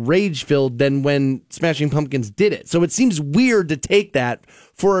less rage-filled than when Smashing Pumpkins did it. So it seems weird to take that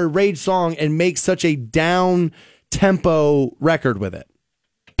for a rage song and make such a down-tempo record with it.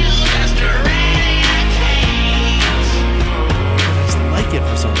 I just like it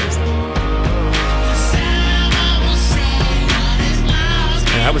for some reason.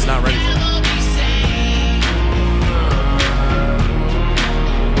 Yeah, I was not ready for that.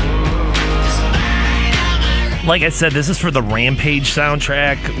 Like I said, this is for the Rampage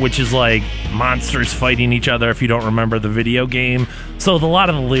soundtrack, which is like monsters fighting each other, if you don't remember the video game. So a lot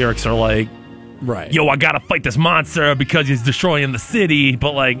of the lyrics are like, right, yo, I gotta fight this monster because he's destroying the city,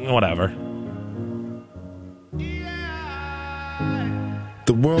 but like, whatever. Yeah,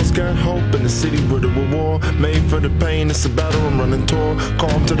 world's got hope in the city where the war made for the pain. It's a battle I'm running toward.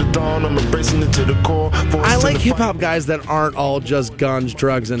 Calm to the dawn, I'm embracing it to the core. I like hip-hop guys that aren't all just guns,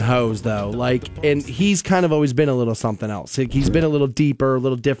 drugs, and hoes, though. Like, and he's kind of always been a little something else. He's been a little deeper, a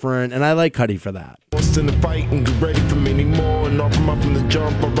little different, and I like Cudi for that. Lost in the fight and get ready for many more. And off from the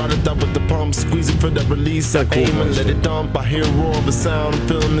jump, I ride it out with the pump, squeezing for that release. I aim and let it dump. I hear a roar of a sound, I'm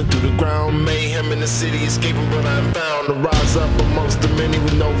feeling it through the ground. Mayhem in the city, escaping what I found. To rise up amongst the many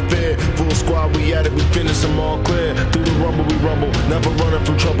with no fear. Full squad, we at it, we finish them all clear. Through the rumble, we rumble, never running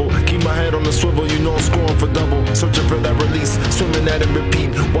from trouble. Keep my head on the swivel, you know I'm scoring for double. Searching for that release, swimming at it, repeat.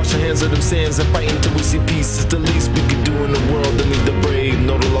 Wash your hands of them sands and fight until we see peace. It's the least we can do in the world, and need the brave.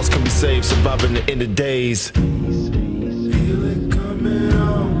 Know the lost can be saved, surviving the end of days.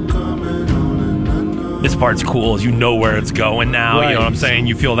 This part's cool, as you know where it's going now. Right. You know what I'm saying?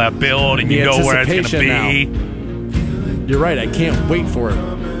 You feel that build, and you know where it's going to be. Now. You're right. I can't wait for it. It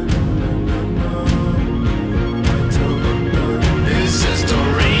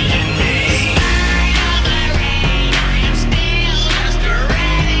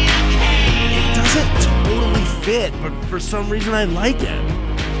doesn't totally fit, but for some reason I like it.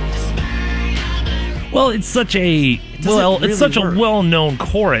 Well, it's such a well-known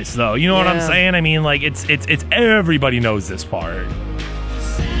chorus, though. You know what I'm saying? I mean, like it's everybody knows this part.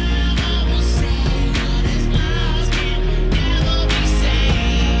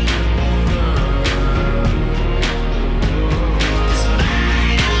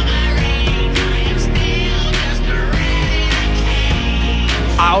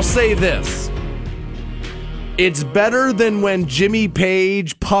 I'll say this. It's better than when Jimmy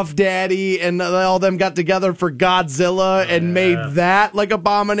Page, Puff Daddy, and all them got together for Godzilla and made that like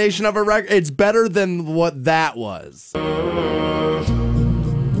abomination of a record. It's better than what that was.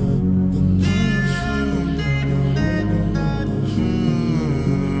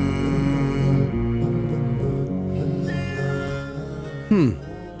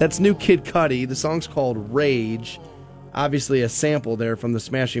 That's new Kid Cudi. The song's called Rage. Obviously a sample there from the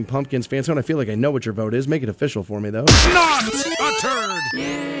Smashing Pumpkins fans. I feel like I know what your vote is. Make it official for me, though. Not a turd!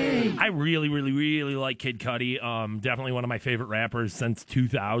 Yay! I really, really, really like Kid Cudi. Definitely one of my favorite rappers since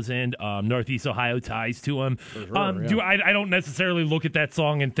 2000. Northeast Ohio ties to him. Sure, I don't necessarily look at that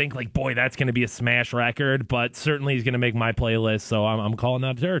song and think, like, boy, that's going to be a smash record, but certainly he's going to make my playlist, so I'm calling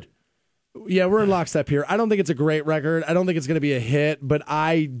that a turd. Yeah, we're in lockstep here. I don't think it's a great record. I don't think it's going to be a hit, but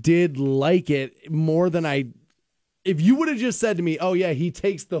I did like it more than if you would have just said to me, oh, yeah, he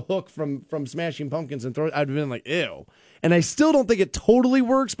takes the hook from Smashing Pumpkins and throws it, I'd have been like, ew. And I still don't think it totally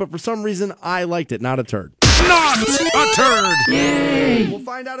works, but for some reason, I liked it. Not a turd. Not a turd! Yay! We'll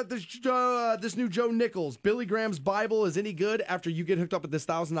find out if this new Joe Nichols, Billy Graham's Bible, is any good after you get hooked up with this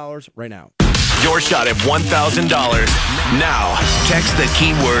 $1,000 right now. Your shot at $1,000. Now, text the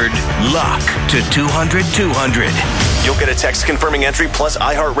keyword LUCK to 200-200. You'll get a text confirming entry plus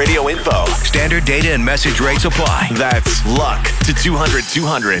iHeartRadio info. Standard data and message rates apply. That's LUCK to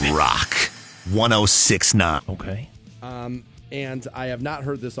 200-200. Rock 106.9. Okay. And I have not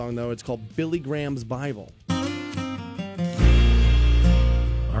heard this song, though. It's called Billy Graham's Bible.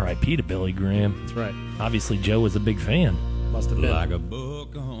 R.I.P. to Billy Graham. That's right. Obviously, Joe was a big fan. Must have been. Like a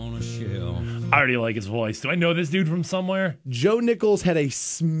book on a shelf. I already like his voice. Do I know this dude from somewhere? Joe Nichols had a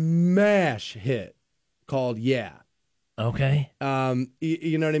smash hit called Yeah. Okay.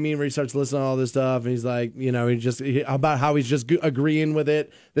 You know what I mean? Where he starts listening to all this stuff, and he's like, about how he's just agreeing with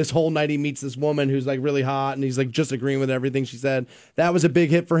it. This whole night he meets this woman who's like really hot, and he's like just agreeing with everything she said. That was a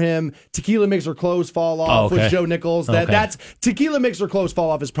big hit for him. Tequila Makes Her Clothes Fall Off with Joe Nichols. That's Tequila Makes Her Clothes Fall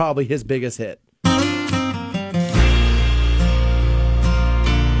Off is probably his biggest hit.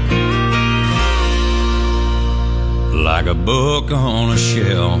 Like a book on a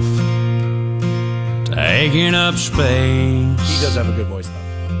shelf, taking up space. He does have a good voice,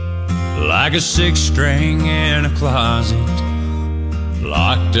 though. Like a six-string in a closet,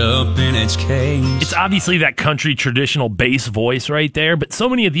 locked up in its case. It's obviously that country traditional bass voice right there, but so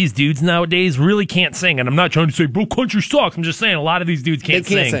many of these dudes nowadays really can't sing. And I'm not trying to say, bro, country sucks. I'm just saying a lot of these dudes can't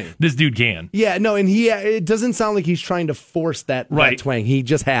sing. This dude can. Yeah, no, and it doesn't sound like he's trying to force that twang. He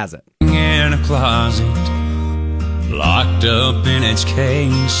just has it. In a closet, locked up in its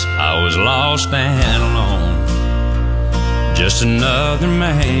case, I was lost and alone, just another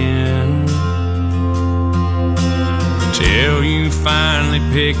man, till you finally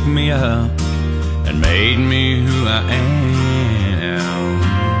picked me up and made me who I am.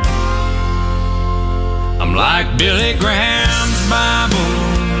 I'm like Billy Graham's Bible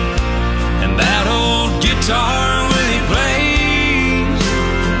and that old guitar when he plays.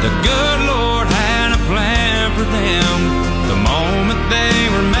 The good Lord had a plan for them the moment they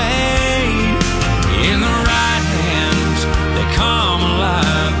were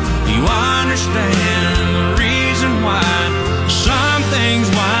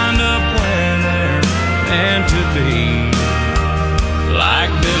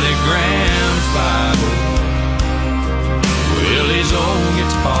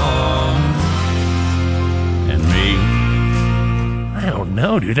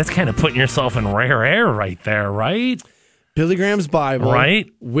know, dude. That's kind of putting yourself in rare air right there, right? Billy Graham's Bible, right?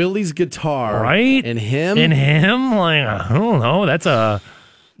 Willie's guitar, right? And him, like I don't know. That's a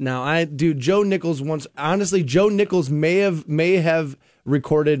now. Joe Nichols once. Honestly, Joe Nichols may have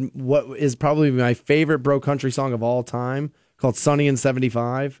recorded what is probably my favorite bro country song of all time, called "Sunny in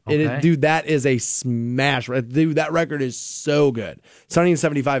 '75." Okay. Dude, that is a smash. Dude, that record is so good. "Sunny in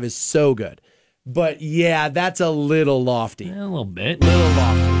 '75" is so good. But yeah, that's a little lofty. A little bit. Little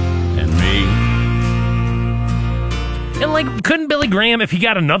lofty. And me. And like, couldn't Billy Graham, if he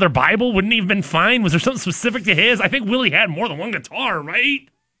got another Bible, wouldn't he have been fine? Was there something specific to his? I think Willie had more than one guitar, right?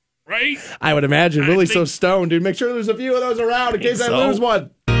 Right? I would imagine. Willie's so stoned, dude. Make sure there's a few of those around in case I lose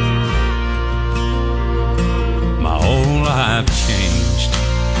one. My whole life changed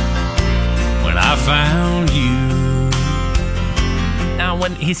when I found you. Now,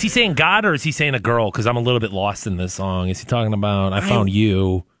 is he saying God or is he saying a girl? Because I'm a little bit lost in this song. Is he talking about I found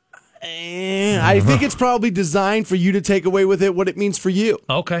you? I think it's probably designed for you to take away with it what it means for you.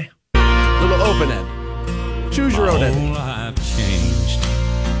 Okay. Little open end. Choose your own ending. My whole life changed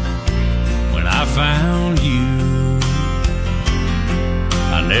when I found you.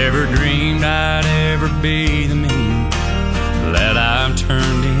 I never dreamed I'd ever be the man that I've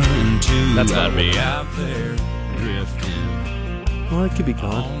turned into. That's I'd be out there drifting. Well, it could be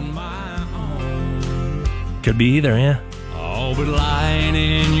called. Could be either, yeah. All but lying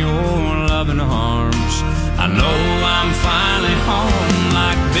in your loving arms. I know I'm finally home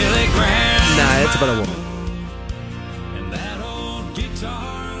like Billy Graham. Nah, it's about a woman. And that old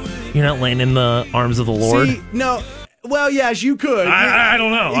guitar. You're not laying in the arms of the Lord? See, no. Well, yes, you could. I don't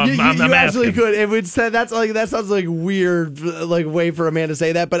know. I'm you absolutely asking. could. It would say that sounds like weird, like way for a man to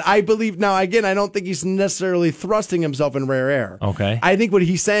say that. But I believe now. Again, I don't think he's necessarily thrusting himself in rare air. Okay. I think what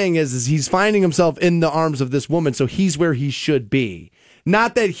he's saying is he's finding himself in the arms of this woman, so he's where he should be.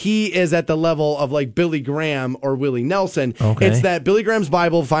 Not that he is at the level of like Billy Graham or Willie Nelson. Okay. It's that Billy Graham's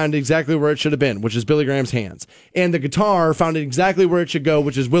Bible found exactly where it should have been, which is Billy Graham's hands. And the guitar found exactly where it should go,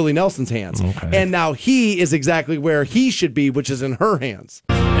 which is Willie Nelson's hands. Okay. And now he is exactly where he should be, which is in her hands.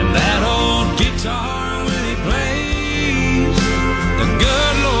 And that old guitar when it plays, the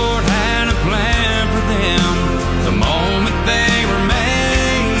good Lord had a plan for them the moment they were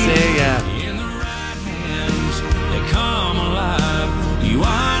made. Say yeah. In the right hands, they come alive. You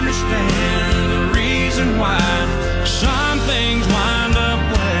understand the reason why some things wind up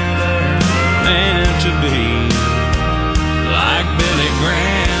where they're meant to be. Like Billy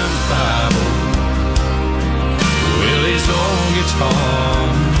Graham's Bible, Willie's old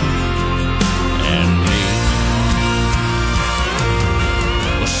guitar, and me.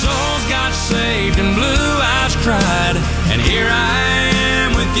 Well, souls got saved and blue eyes cried, and here I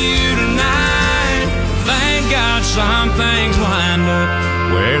am with you tonight. Thank God some things wind up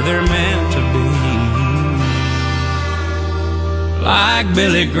where they're meant to be. Like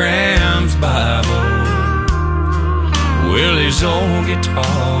Billy Graham's Bible, Willie's old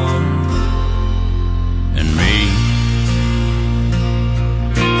guitar, and me.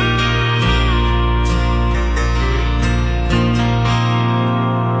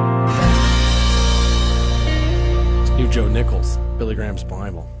 New Joe Nichols, Billy Graham's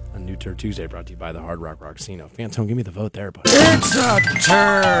Bible, a new Turd Tuesday brought to you by the Hard Rock Casino. Fantone, give me the vote there, buddy. It's a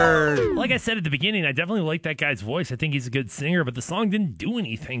turd. Like I said at the beginning, I definitely like that guy's voice. I think he's a good singer, but the song didn't do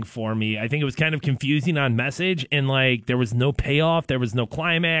anything for me. I think it was kind of confusing on message, and like there was no payoff, there was no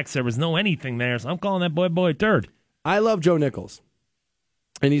climax, there was no anything there. So I'm calling that boy turd. I love Joe Nichols,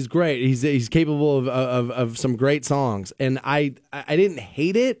 and he's great. He's capable of some great songs, and I didn't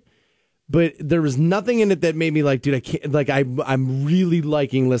hate it. But there was nothing in it that made me like, dude, I can't. Like, I'm really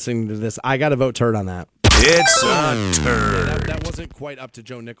liking listening to this. I got to vote turd on that. It's a turd. That wasn't quite up to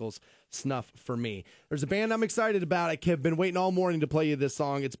Joe Nichols' snuff for me. There's a band I'm excited about. I've been waiting all morning to play you this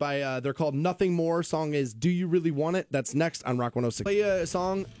song. It's by they're called Nothing More. Song is "Do You Really Want It?" That's next on Rock 106. Play a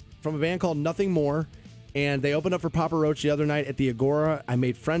song from a band called Nothing More, and they opened up for Papa Roach the other night at the Agora. I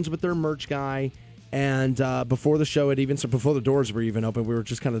made friends with their merch guy. And before the show before the doors were even open, we were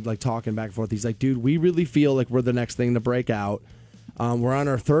just kind of like talking back and forth. He's like, dude, we really feel like we're the next thing to break out. We're on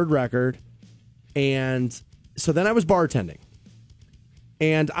our third record. And so then I was bartending.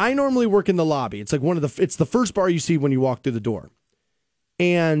 And I normally work in the lobby. It's like it's the first bar you see when you walk through the door.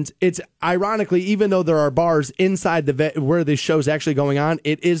 And it's ironically, even though there are bars inside where the show's actually going on,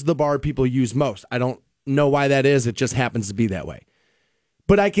 it is the bar people use most. I don't know why that is. It just happens to be that way.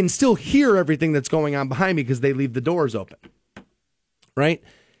 But I can still hear everything that's going on behind me because they leave the doors open, right?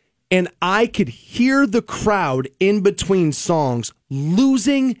 And I could hear the crowd in between songs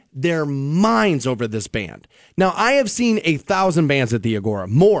losing their minds over this band. Now, I have seen 1,000 bands at the Agora,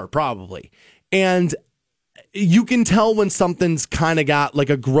 more probably. And you can tell when something's kind of got like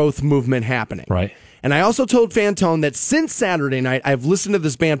a growth movement happening. Right. And I also told Fantone that since Saturday night, I've listened to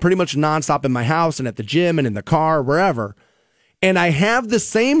this band pretty much nonstop in my house and at the gym and in the car, wherever. And I have the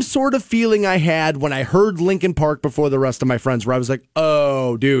same sort of feeling I had when I heard Linkin Park before the rest of my friends, where I was like,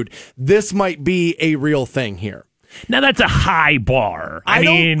 oh, dude, this might be a real thing here. Now, that's a high bar. I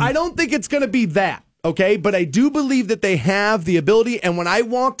don't think it's going to be that, okay? But I do believe that they have the ability. And when I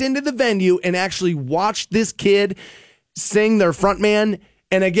walked into the venue and actually watched this kid sing their frontman,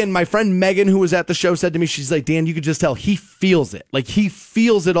 and again, my friend Megan, who was at the show, said to me, she's like, Dan, you could just tell he feels it. Like, he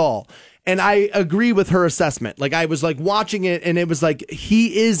feels it all. And I agree with her assessment. Like, I was like watching it, and it was like,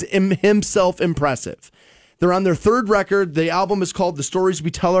 he is himself impressive. They're on their third record. The album is called The Stories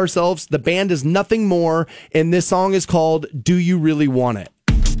We Tell Ourselves. The band is Nothing More, and this song is called Do You Really Want It?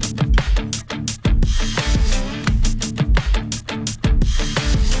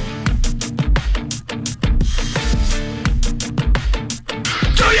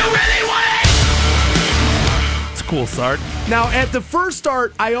 Cool start. Now, at the first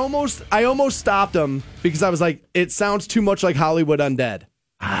start, I almost stopped them because I was like, it sounds too much like Hollywood Undead.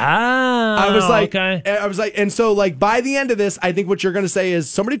 Ah, I was like, okay. And so like by the end of this, I think what you're going to say is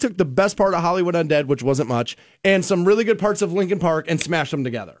somebody took the best part of Hollywood Undead, which wasn't much, and some really good parts of Linkin Park and smashed them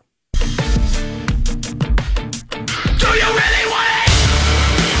together. Do you really want it?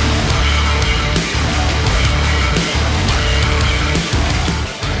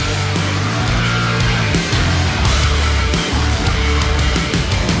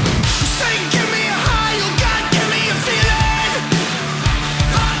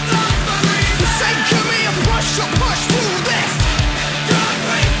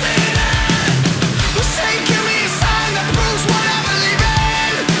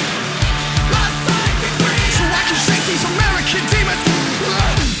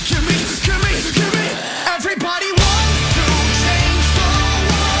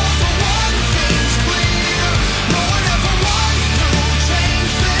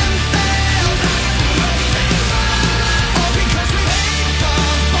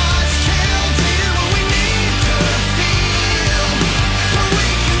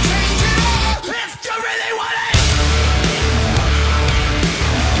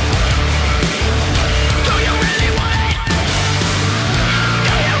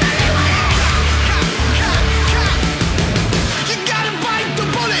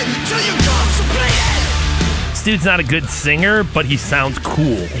 This dude's not a good singer, but he sounds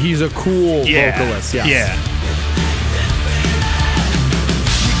cool. He's a cool vocalist, yes. Yeah.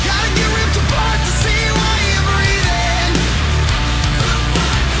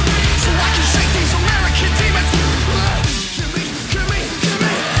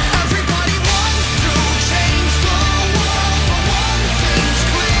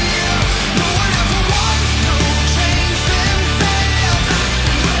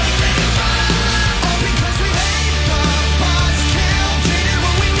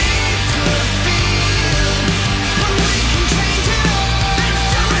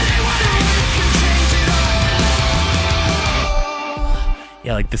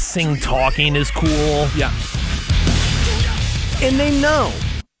 Yeah, like the sing talking is cool. Yeah. And they know.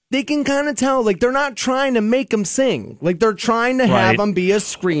 They can kind of tell. Like, they're not trying to make him sing. Like, they're trying to have him be a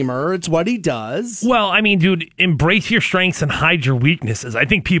screamer. It's what he does. Well, I mean, dude, embrace your strengths and hide your weaknesses. I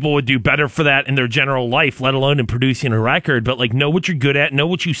think people would do better for that in their general life, let alone in producing a record. But, like, know what you're good at, know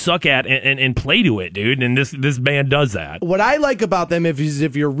what you suck at, and play to it, dude. And this band does that. What I like about them is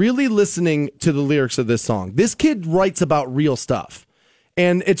if you're really listening to the lyrics of this song, this kid writes about real stuff.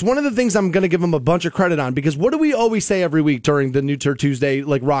 And it's one of the things I'm going to give him a bunch of credit on, because what do we always say every week during the new Turd Tuesday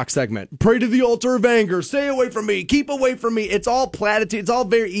like rock segment? Pray to the altar of anger, stay away from me, keep away from me. It's all platitude. It's all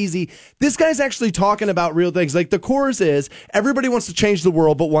very easy. This guy's actually talking about real things. Like the chorus is, everybody wants to change the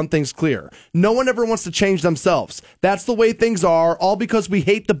world, but one thing's clear. No one ever wants to change themselves. That's the way things are, all because we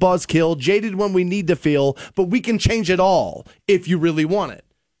hate the buzzkill, jaded when we need to feel, but we can change it all if you really want it.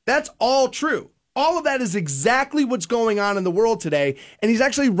 That's all true. All of that is exactly what's going on in the world today, and he's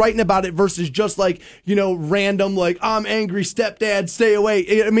actually writing about it versus just like, you know, random, like, I'm angry, stepdad, stay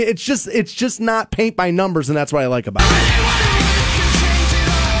away. I mean, it's just not paint by numbers, and that's what I like about it.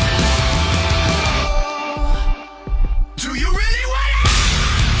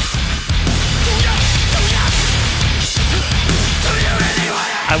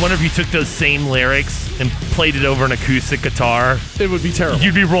 I wonder if you took those same lyrics and played it over an acoustic guitar. It would be terrible.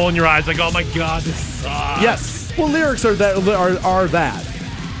 You'd be rolling your eyes like, oh my God, this sucks. Yes. Well, lyrics are that.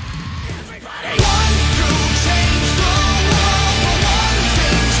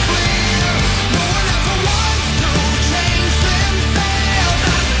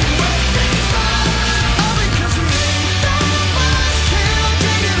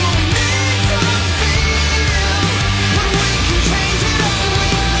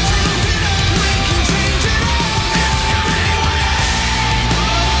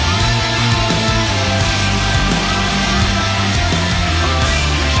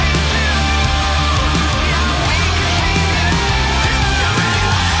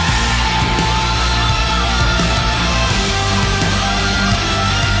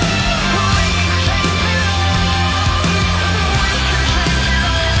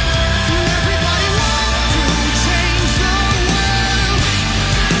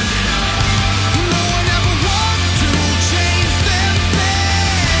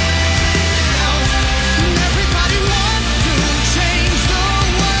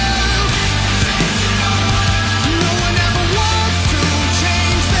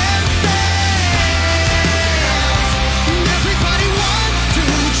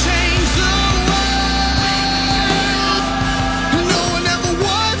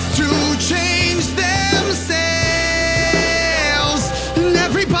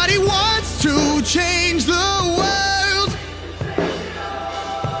 to change the world.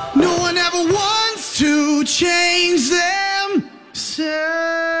 No one ever wants to change them.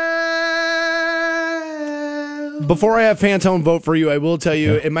 Before I have Fantone vote for you, I will tell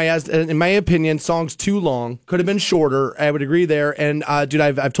you, in my opinion, song's too long. Could have been shorter. I would agree there. And, dude,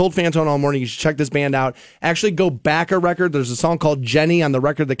 I've told Fantone all morning, you should check this band out. Actually, go back a record. There's a song called Jenny on the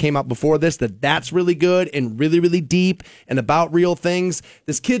record that came out before this that's really good and really, really deep and about real things.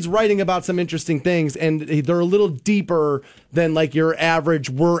 This kid's writing about some interesting things, and they're a little deeper than, like, your average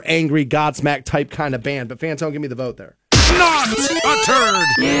we're angry Godsmack type kind of band. But, Fantone, give me the vote there. Not a turd.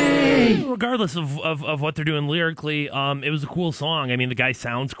 Yay. Regardless of what they're doing lyrically, it was a cool song. I mean, the guy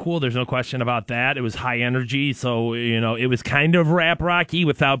sounds cool. There's no question about that. It was high energy, so it was kind of rap rocky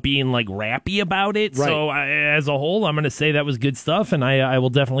without being like rappy about it. Right. So as a whole, I'm going to say that was good stuff, and I will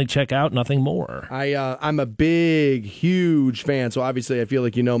definitely check out Nothing More. I'm a big, huge fan, so obviously I feel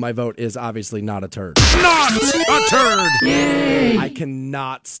like my vote is obviously Not a Turd. Not a turd. Yay. I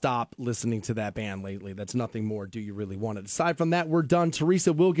cannot stop listening to that band lately. That's Nothing More. Do you really want it? Aside from that, we're done.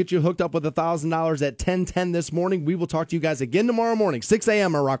 Teresa will get you hooked up with $1,000 at 10:10 this morning. We will talk to you guys again tomorrow morning, 6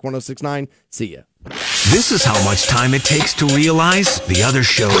 a.m. on Rock 106.9. See ya. This is how much time it takes to realize the other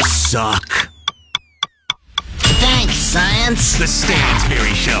shows suck. Thanks, science. The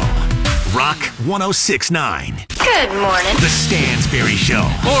Stansbury Show. Rock 106.9. Good morning. The Stansbury Show.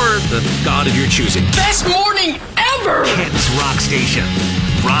 Or the god of your choosing. Best morning ever. Kent's Rock Station.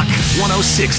 Rock 106.9.